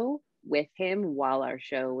down low with him while our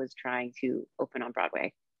show was trying to open on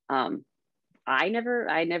Broadway. I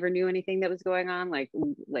never knew anything that was going on, like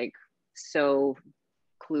so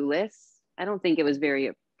clueless. I don't think it was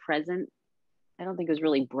very present. I don't think it was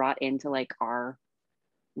really brought into like our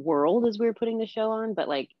world as we were putting the show on, but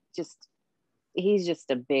like just he's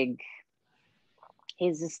just a big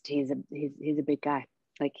he's a big guy.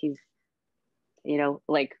 Like he's, you know,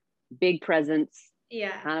 like big presence,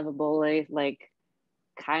 Yeah. kind of a bully, like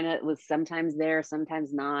kind of was sometimes there,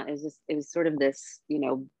 sometimes not. It was sort of this, you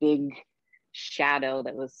know, big shadow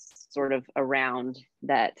that was sort of around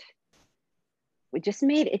that it just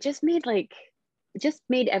made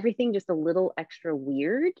everything just a little extra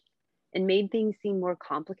weird and made things seem more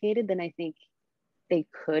complicated than I think they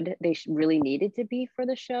really needed to be for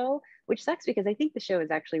the show, which sucks because I think the show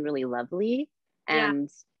is actually really lovely. Yeah. And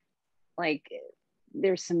like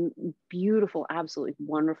there's some beautiful, absolutely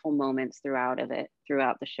wonderful moments throughout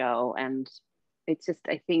the show. And it's just,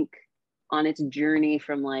 I think on its journey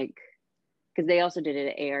from like, because they also did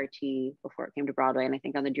it at ART before it came to Broadway. And I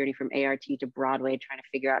think on the journey from ART to Broadway, trying to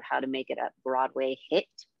figure out how to make it a Broadway hit,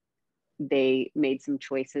 they made some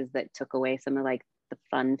choices that took away some of like the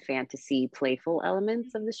fun, fantasy, playful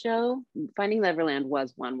elements of the show. Finding Neverland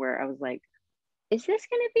was one where I was like, is this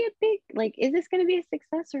going to be is this going to be a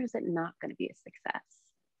success or is it not going to be a success?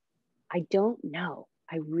 I don't know.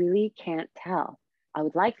 I really can't tell. I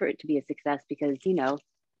would like for it to be a success because, you know,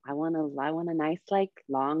 I want a nice, like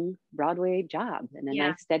long Broadway job and a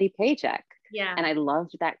nice steady paycheck. Yeah. And I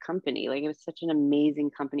loved that company. Like it was such an amazing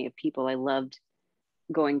company of people. I loved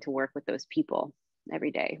going to work with those people every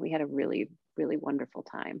day. We had a really, really wonderful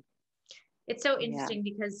time. It's so interesting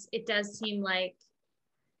because it does seem like,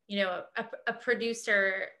 you know, a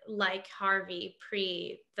producer like Harvey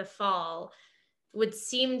pre the fall would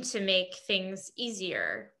seem to make things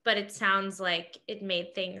easier, but it sounds like it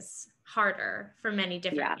made things harder for many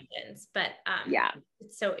different reasons. But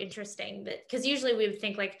it's so interesting that because usually we would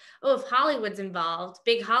think like, oh, if Hollywood's involved,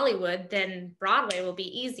 big Hollywood, then Broadway will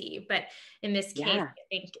be easy. But in this case, I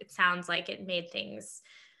think it sounds like it made things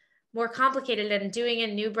more complicated, and doing a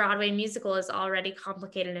new Broadway musical is already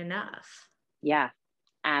complicated enough. Yeah,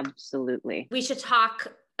 absolutely. We should talk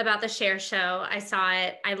about the Cher Show. I saw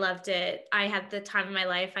it. I loved it. I had the time of my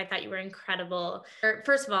life. I thought you were incredible.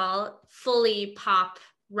 First of all, fully pop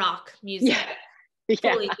rock music,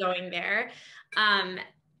 fully going there.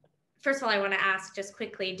 First of all, I want to ask just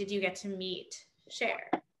quickly, did you get to meet Cher?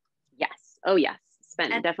 Yes. Oh yes.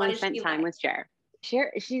 Definitely spent time with Cher.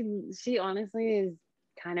 Cher, she honestly is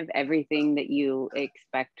kind of everything that you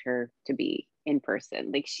expect her to be in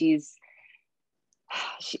person. Like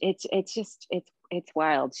it's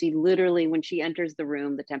wild. She literally, when she enters the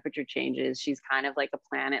room, the temperature changes. She's kind of like a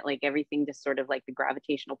planet, like everything just sort of like the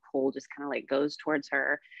gravitational pull just kind of like goes towards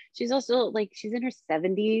her. She's also like, she's in her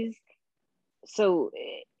 70s. So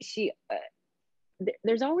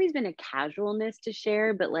there's always been a casualness to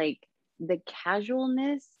Cher, but like the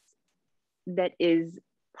casualness that is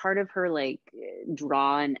part of her like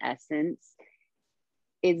draw and essence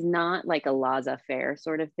is not like a laissez-faire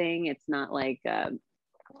sort of thing. It's not like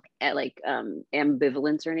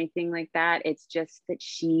ambivalence or anything like that. It's just that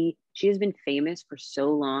she has been famous for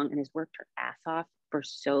so long and has worked her ass off for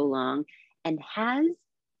so long and has,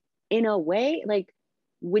 in a way, like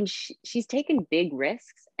when she's taken big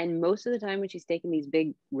risks, and most of the time when she's taken these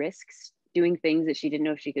big risks doing things that she didn't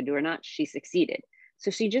know if she could do or not, she succeeded.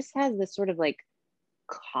 So she just has this sort of like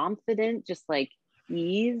confident, just like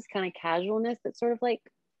ease, kind of casualness that sort of like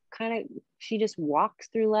she just walks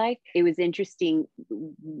through life. It was interesting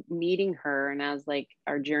meeting her, and as like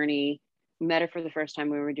our journey, we met her for the first time.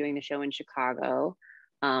 We were doing the show in Chicago.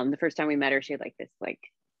 The first time we met her, she had like this, like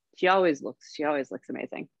she always looks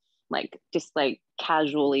amazing, like just like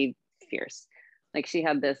casually fierce. Like she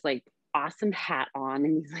had this like awesome hat on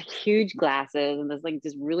and these like huge glasses and this like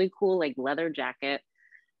this really cool like leather jacket.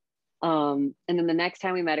 And then the next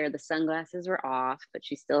time we met her, the sunglasses were off, but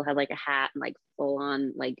she still had like a hat and like full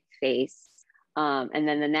on like face. And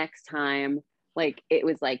then the next time, like it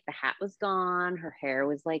was like the hat was gone, her hair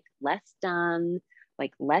was like less done,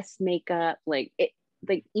 like less makeup, like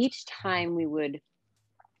each time we would,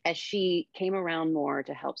 as she came around more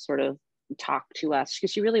to help sort of talk to us,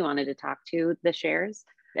 because she really wanted to talk to the Chers.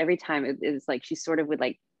 Every time it was like she sort of would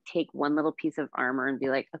like take one little piece of armor and be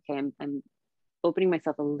like, okay, I'm opening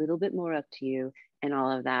myself a little bit more up to you and all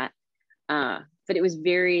of that. But it was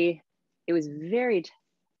very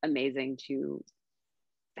amazing to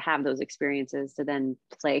have those experiences to then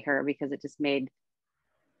play her, because it just made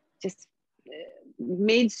just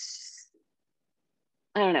made,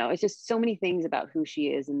 I don't know, it's just so many things about who she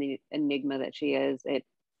is and the enigma that she is. It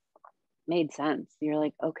made sense. You're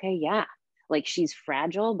like, okay, yeah, like she's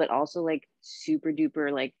fragile, but also like super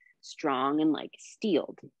duper like strong and like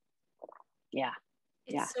steeled. Yeah.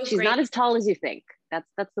 Yeah. It's so She's great. not as tall as you think. That's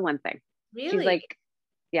the one thing. She's Really? like,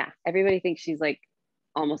 yeah, everybody thinks she's like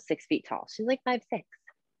almost 6 feet tall. She's like 5'6".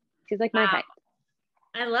 She's like my Wow. height.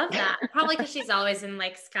 I love that. Probably because she's always in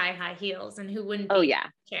like sky high heels, and who wouldn't Oh be yeah.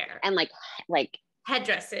 Cher? And like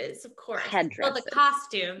Headdresses, of course. Well, the headdresses.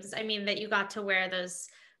 costumes. I mean, that you got to wear those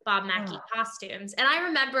Bob Mackie costumes. And I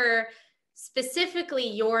remember specifically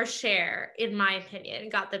your Cher, in my opinion,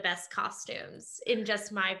 got the best costumes, in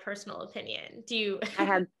just my personal opinion. Do you?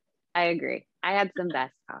 I agree. I had some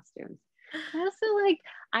best costumes. I also like,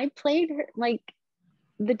 I played her, like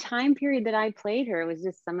the time period that I played her was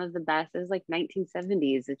just some of the best. It was like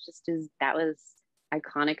 1970s. It just is, that was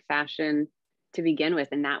iconic fashion to begin with.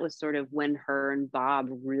 And that was sort of when her and Bob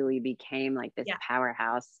really became like this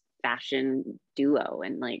powerhouse fashion duo.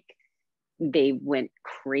 And like they went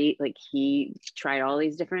crazy. Like he tried all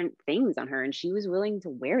these different things on her and she was willing to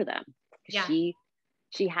wear them. Yeah. She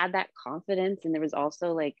had that confidence. And there was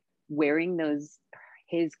also like wearing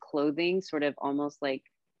his clothing sort of almost like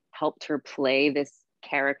helped her play this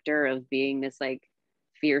character of being this like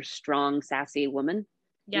fierce, strong, sassy woman.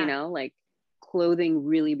 Yeah. You know, like clothing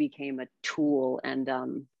really became a tool and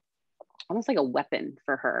almost like a weapon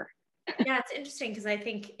for her. Yeah, it's interesting because I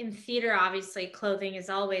think in theater, obviously, clothing is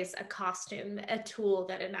always a costume, a tool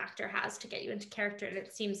that an actor has to get you into character. And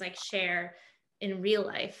it seems like Cher in real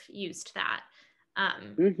life used that.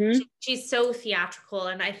 She's so theatrical.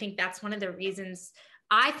 And I think that's one of the reasons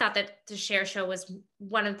I thought that the Cher Show was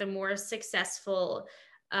one of the more successful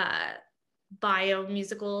bio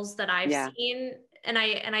musicals that I've seen. And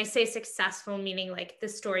I say successful, meaning like the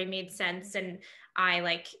story made sense and I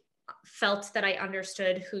like felt that I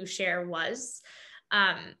understood who Cher was.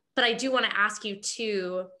 But I do want to ask you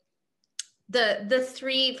too, the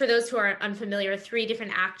three, for those who are unfamiliar, 3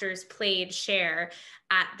 different actors played Cher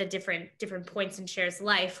at the different points in Cher's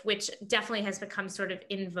life, which definitely has become sort of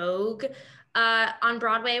in vogue on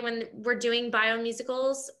Broadway when we're doing bio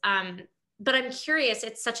musicals. But I'm curious,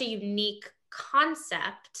 it's such a unique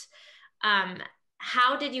concept.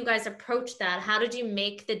 How did you guys approach that? How did you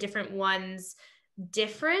make the different ones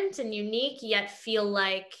different and unique, yet feel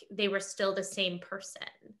like they were still the same person?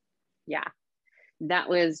 Yeah, that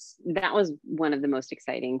was one of the most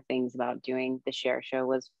exciting things about doing the Cher Show,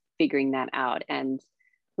 was figuring that out. And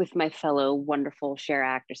with my fellow wonderful Cher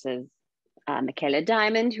actresses, Michaela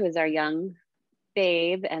Diamond, who is our young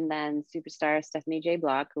babe, and then superstar Stephanie J.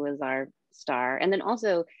 Block, who was our star, and then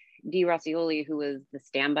also Dee Rossioli, who was the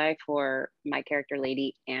standby for my character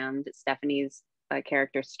Lady and Stephanie's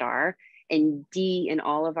character Star. And Dee, in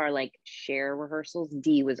all of our like Cher rehearsals,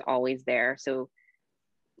 Dee was always there. So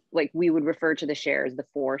like we would refer to the Chers, the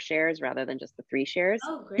 4 Chers rather than just the 3 Chers.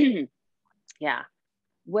 Oh, great. Yeah.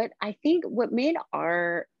 What made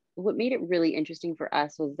it really interesting for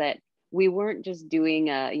us was that we weren't just doing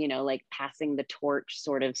like passing the torch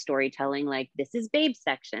sort of storytelling, like this is babe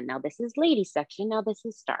section, now this is lady section, now this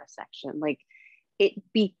is star section. Like it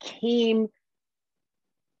became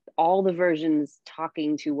all the versions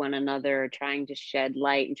talking to one another, trying to shed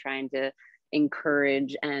light and trying to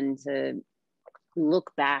encourage and to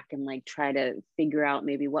look back and like try to figure out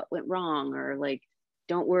maybe what went wrong, or like,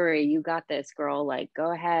 don't worry, you got this, girl, like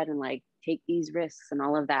go ahead and like take these risks and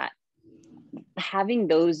all of that. Having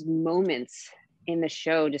those moments in the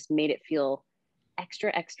show just made it feel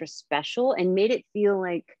extra special and made it feel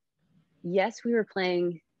like, yes, we were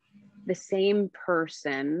playing the same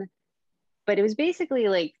person, but it was basically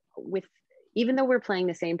like, even though we're playing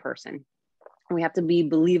the same person and we have to be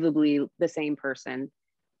believably the same person,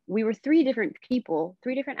 we were 3 different people,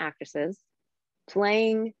 3 different actresses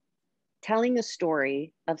telling a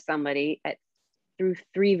story of somebody through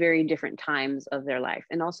 3 very different times of their life.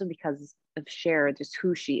 And also because of Cher, just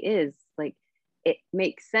who she is, like it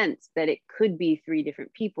makes sense that it could be 3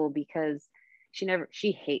 different people, because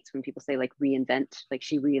she hates when people say like reinvent, like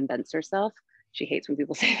she reinvents herself. She hates when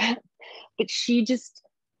people say that, but she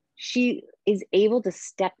is able to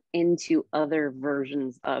step into other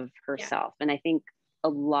versions of herself. And I think a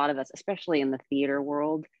lot of us, especially in the theater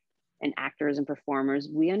world and actors and performers,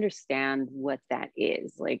 we understand what that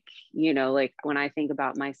is. Like, like when I think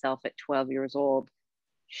about myself at 12 years old,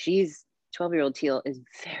 12-year-old Teal is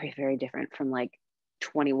very, very different from like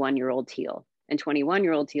 21-year-old Teal. And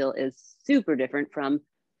 21-year-old Teal is super different from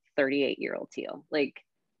 38-year-old Teal. Like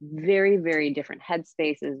very, very different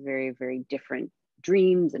headspaces, very, very different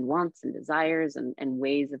dreams and wants and desires and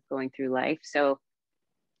ways of going through life. So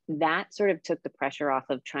that sort of took the pressure off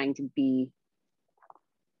of trying to be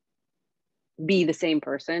the same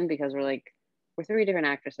person, because we're three different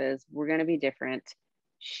actresses. We're going to be different.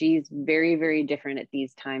 She's very, very different at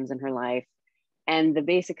these times in her life. And the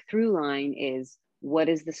basic through line is, what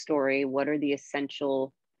is the story? What are the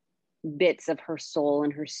essential bits of her soul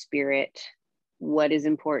and her spirit? What is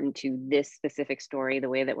important to this specific story, the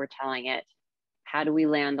way that we're telling it? How do we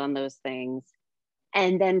land on those things?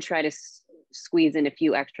 And then try to squeeze in a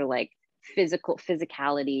few extra like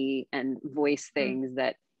physicality and voice things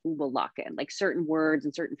that will lock in, like certain words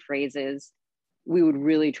and certain phrases. We would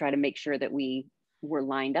really try to make sure that we were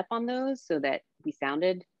lined up on those so that we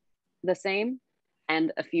sounded the same.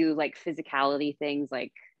 And a few like physicality things,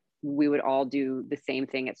 like we would all do the same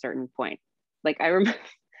thing at certain point. Like I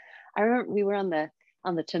remember we were on the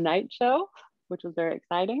Tonight Show, which was very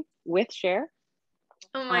exciting, with Cher.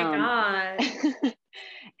 Oh my God.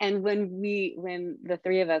 And when the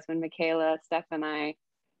three of us, when Michaela, Steph, and I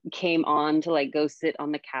came on to like go sit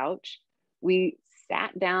on the couch, we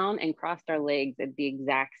sat down and crossed our legs at the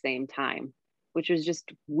exact same time, which was just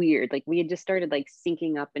weird. Like we had just started like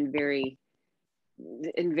syncing up in very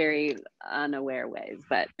unaware ways.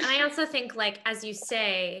 But and I also think, like, as you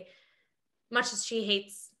say, much as she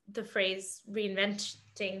hates the phrase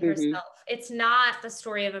reinventing herself, it's not the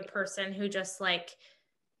story of a person who just like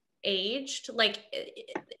aged. Like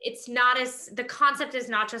it's not as, the concept is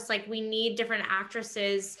not just like we need different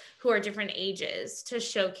actresses who are different ages to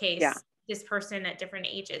showcase this person at different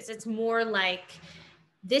ages. It's more like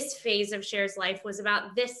this phase of Cher's life was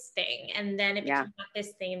about this thing, and then it became about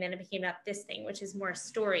this thing, and then it became about this thing, which is more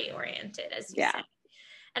story oriented, as you say.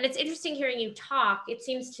 And it's interesting hearing you talk. It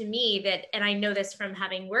seems to me that, and I know this from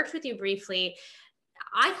having worked with you briefly,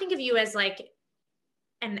 I think of you as like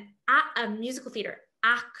a musical theater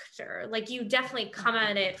actor. Like you definitely come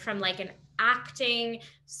at it from like an acting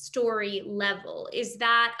story level. Is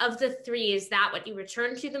that, of the three, is that what you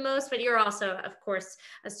return to the most? But you're also, of course,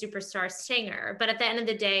 a superstar singer. But at the end of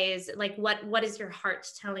the day, is like, what is your heart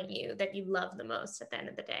telling you that you love the most at the end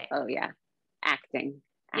of the day? Oh yeah, acting.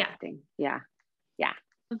 Yeah.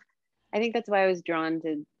 I think that's why I was drawn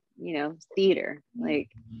to, theater, like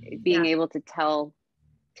being able to tell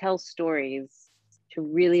stories, to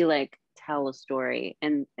really like tell a story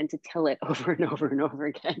and to tell it over and over and over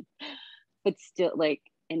again. But still like,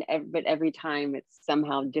 but every time it's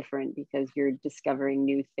somehow different, because you're discovering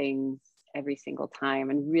new things every single time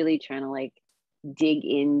and really trying to like dig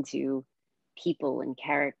into people and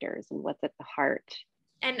characters and what's at the heart.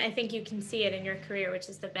 And I think you can see it in your career, which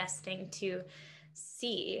is the best thing to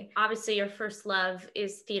see. Obviously, your first love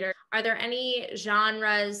is theater. Are there any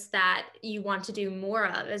genres that you want to do more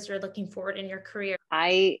of as you're looking forward in your career?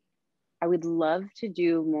 I would love to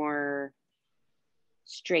do more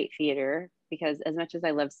straight theater, because as much as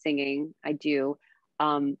I love singing, I do.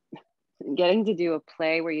 Getting to do a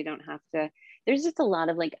play where you don't have to, there's just a lot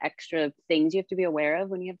of like extra things you have to be aware of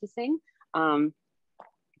when you have to sing.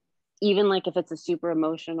 Even like if it's a super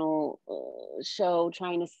emotional show,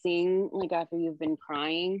 trying to sing like after you've been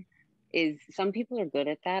crying, is, some people are good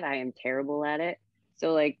at that. I am terrible at it.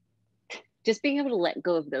 So like just being able to let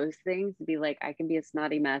go of those things, to be like, I can be a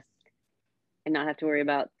snotty mess and not have to worry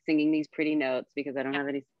about singing these pretty notes because I don't have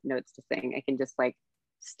any notes to sing. I can just like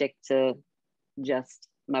stick to just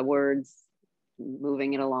my words,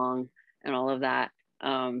 moving it along and all of that.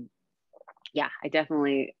 I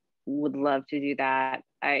definitely would love to do that.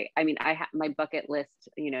 I mean, I have my bucket list,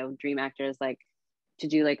 dream actor is like to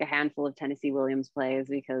do like a handful of Tennessee Williams plays,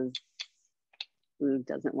 because who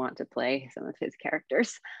doesn't want to play some of his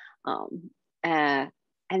characters? And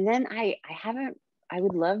then I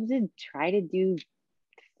would love to try to do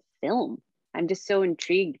film. I'm just so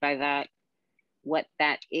intrigued by that, what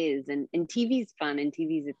that is. And TV's fun, and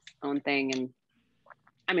TV's its own thing. And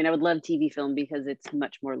I mean, I would love TV film because it's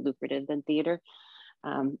much more lucrative than theater.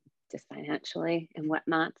 Just financially and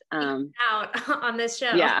whatnot. Out on this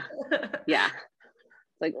show. Yeah.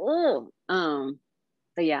 It's like,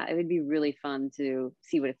 but yeah, it would be really fun to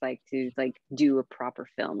see what it's like to like do a proper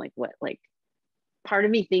film. Like what, like part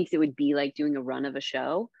of me thinks it would be like doing a run of a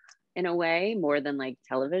show in a way, more than like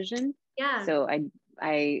television. Yeah. So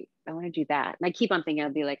I want to do that. And I keep on thinking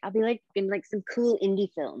I'll be like in like some cool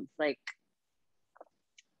indie films, like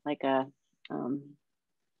a,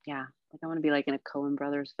 like I want to be like in a Coen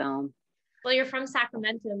Brothers film. Well, you're from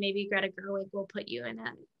Sacramento. Maybe Greta Gerwig will put you in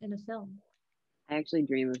a film. I actually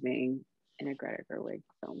dream of being in a Greta Gerwig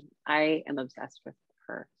film. I am obsessed with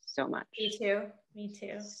her so much. Me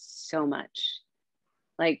too. So much.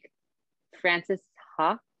 Like Frances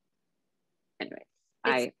Ha. Anyways.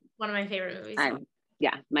 It's one of my favorite movies.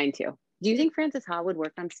 Yeah, mine too. Do you think Frances Ha would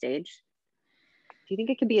work on stage? Do you think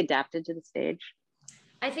it could be adapted to the stage?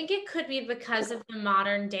 I think it could be because of the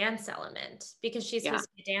modern dance element, because she's supposed to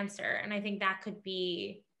be a dancer. And I think that could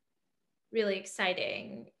be really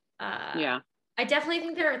exciting. Yeah. I definitely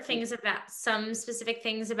think there are things about some specific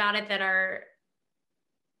things about it that are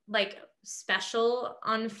like special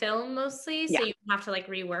on film mostly. So you have to like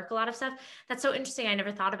rework a lot of stuff. That's so interesting. I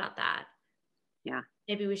never thought about that. Yeah.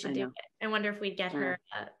 Maybe we should do it. I wonder if we'd get her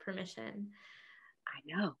permission. I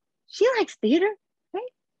know. She likes theater, right?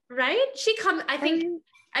 Right?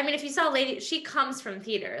 I mean, if you saw Lady, she comes from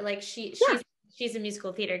theater. Like she's a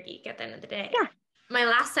musical theater geek at the end of the day. Yeah. My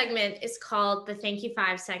last segment is called the Thank You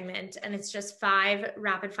Five segment, and it's just 5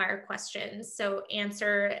 rapid fire questions. So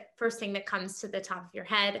answer first thing that comes to the top of your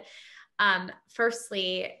head.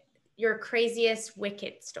 Firstly, your craziest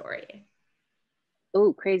Wicked story.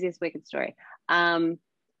 Oh, craziest Wicked story. It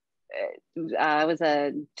was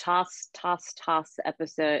a toss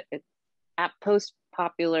episode. It's at post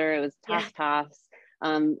popular. It was toss.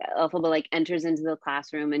 Elphaba like enters into the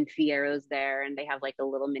classroom and Fiero's there, and they have like a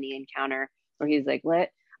little mini encounter where he's like, "What?"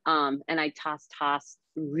 And I toss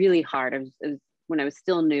really hard. It was when I was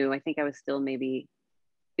still new. I think I was still maybe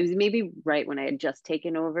right when I had just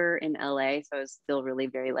taken over in LA, so I was still really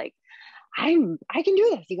very like, I can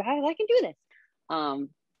do this, you guys. I can do this.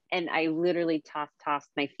 And I literally tossed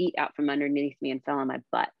my feet out from underneath me and fell on my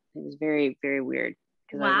butt. It was very, very weird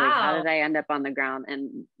because I was like, how did I end up on the ground?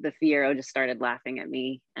 And the Fiero just started laughing at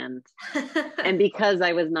me. And and because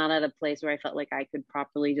I was not at a place where I felt like I could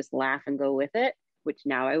properly just laugh and go with it, which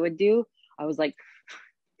now I would do, I was like,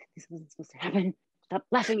 this wasn't supposed to happen. Stop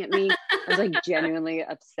laughing at me. I was like genuinely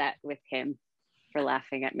upset with him for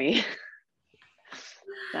laughing at me.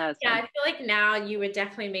 I feel like now you would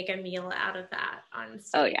definitely make a meal out of that on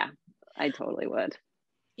stage. Oh yeah, I totally would.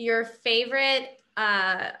 Your favorite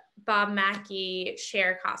Bob Mackie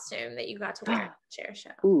Cher costume that you got to wear at the Cher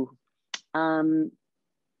Show? Ooh, God,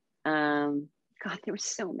 there were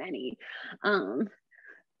so many.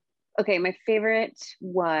 Okay, my favorite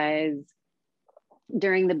was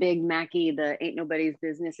during the big Mackie, the Ain't Nobody's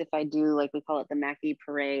Business If I Do, like we call it the Mackie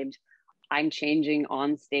Parade. I'm changing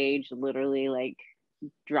on stage, literally like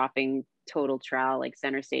dropping total trowel, like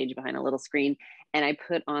center stage behind a little screen. And I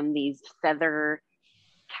put on these feather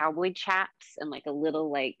cowboy chaps and like a little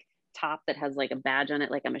like top that has like a badge on it,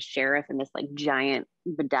 like I'm a sheriff, and this like giant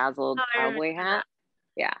bedazzled cowboy hat.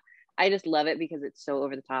 Yeah. I just love it because it's so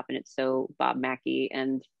over the top and it's so Bob Mackie.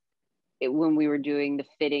 And when we were doing the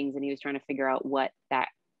fittings and he was trying to figure out what that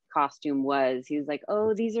costume was, he was like,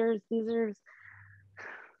 oh, these are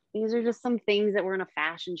just some things that were in a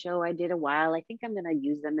fashion show I did a while. I think I'm going to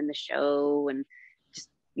use them in the show, and just,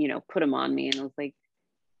 put them on me. And I was like,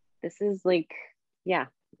 this is like, yeah,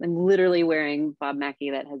 I'm literally wearing Bob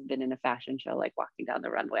Mackie that has been in a fashion show, like walking down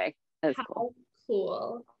the runway. That was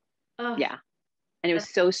cool. Oh. Yeah. And it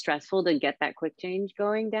was so stressful to get that quick change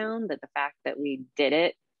going down that the fact that we did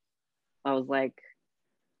it, I was like,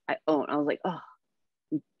 oh,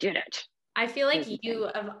 we did it. I feel like you,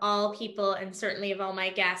 of all people, and certainly of all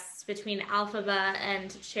my guests, between Elphaba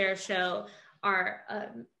and Cher Show, are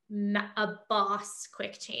a boss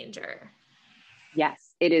quick changer.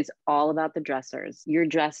 Yes, it is all about the dressers. Your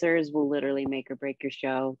dressers will literally make or break your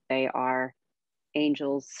show. They are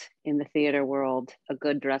angels in the theater world. A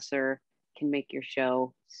good dresser can make your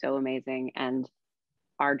show so amazing. And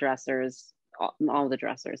our dressers, all the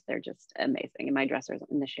dressers, they're just amazing. And my dressers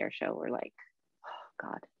in the Cher Show were like, oh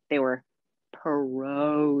God, they were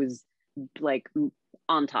pros, like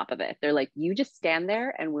on top of it. They're like, you just stand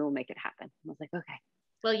there and we'll make it happen. I was like, okay.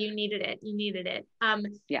 Well, you needed it.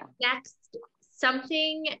 Yeah. Next,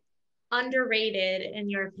 something underrated in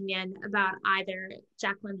your opinion about either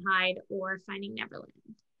Jekyll and Hyde or Finding Neverland.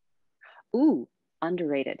 Ooh,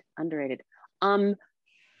 underrated.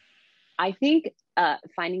 I think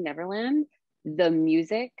Finding Neverland, the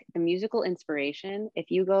musical inspiration,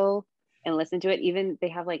 if you go and listen to it, even they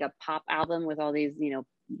have like a pop album with all these,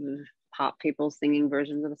 pop people singing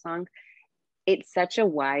versions of the song. It's such a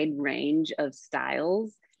wide range of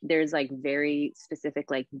styles. There's like very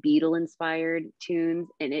specific, like Beatle inspired tunes.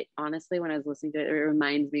 And it honestly, when I was listening to it, it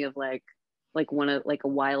reminds me of like one of like a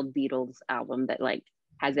Wild Beatles album that like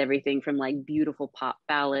has everything from like beautiful pop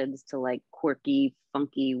ballads to like quirky,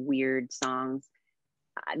 funky, weird songs.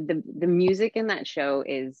 The music in that show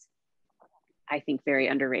is, I think, very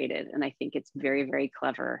underrated. And I think it's very, very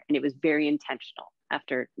clever. And it was very intentional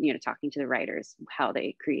after, talking to the writers, how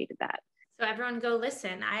they created that. So everyone go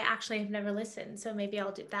listen. I actually have never listened. So maybe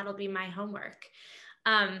that'll be my homework.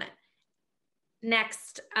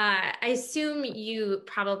 Next, I assume you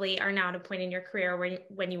probably are now at a point in your career where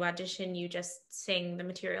when you audition, you just sing the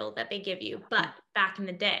material that they give you. But back in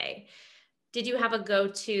the day, did you have a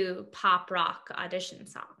go-to pop rock audition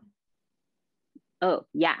song? Oh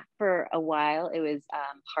yeah, for a while it was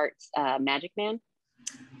Heart's Magic Man.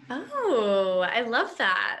 Oh, I love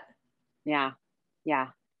that. Yeah, yeah.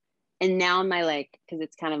 And now my like, because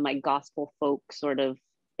it's kind of my gospel folk sort of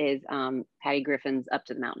is Patty Griffin's Up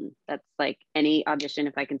to the Mountain. That's like any audition,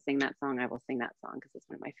 if I can sing that song, I will sing that song because it's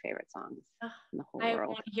one of my favorite songs in the whole I world.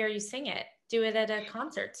 want to hear you sing it. Do it at a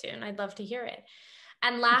concert soon. I'd love to hear it.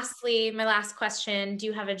 And lastly, my last question, do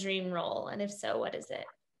you have a dream role? And if so, what is it?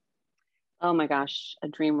 Oh my gosh, a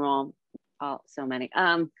dream role. Oh, so many.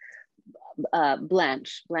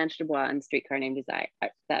 Blanche Dubois in Streetcar Named Desire.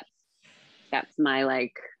 That's my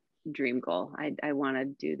like dream goal. I want to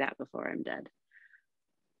do that before I'm dead.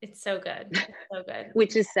 It's so good. It's so good.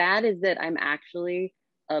 Which is sad is that I'm actually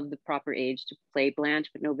of the proper age to play Blanche,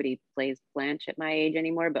 but nobody plays Blanche at my age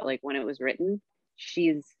anymore. But like when it was written,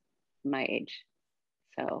 she's my age.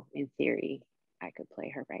 So in theory, I could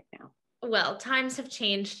play her right now. Well, times have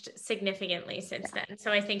changed significantly since then.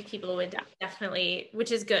 So I think people would definitely,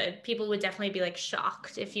 which is good, people would definitely be like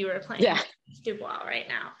shocked if you were playing Dubois right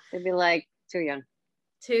now. They'd be like, too young.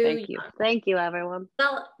 Thank you. Thank you, everyone.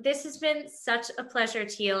 Well, this has been such a pleasure,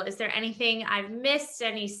 Teal. Is there anything I've missed?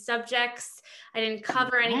 Any subjects I didn't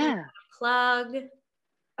cover? Anything to plug?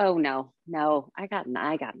 Oh, no. I got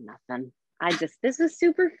nothing. This was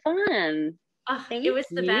super fun. It was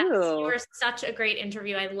the best. You were such a great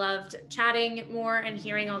interview. I loved chatting more and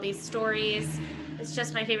hearing all these stories. It's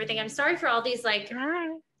just my favorite thing. I'm sorry for all these like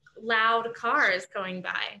loud cars going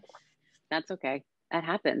by. That's okay. That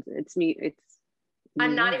happens. It's me.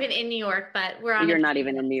 I'm not even in New York, but we're on. You're not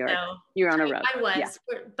even in New York. So, you're on a road. I was,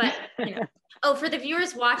 but you know. Oh, for the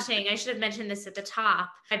viewers watching, I should have mentioned this at the top.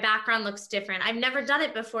 My background looks different. I've never done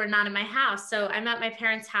it before, not in my house. So I'm at my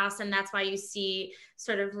parents' house, and that's why you see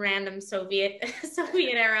sort of random Soviet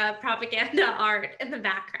era propaganda art in the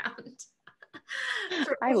background.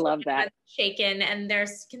 I love that. Shaken, and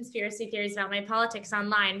there's conspiracy theories about my politics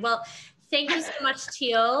online. Well, thank you so much,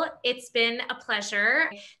 Teal. It's been a pleasure.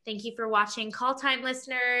 Thank you for watching Call Time,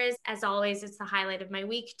 listeners. As always, it's the highlight of my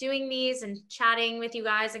week doing these and chatting with you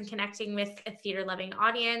guys and connecting with a theater-loving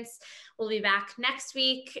audience. We'll be back next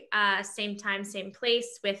week, same time, same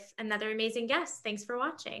place with another amazing guest. Thanks for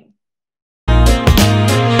watching.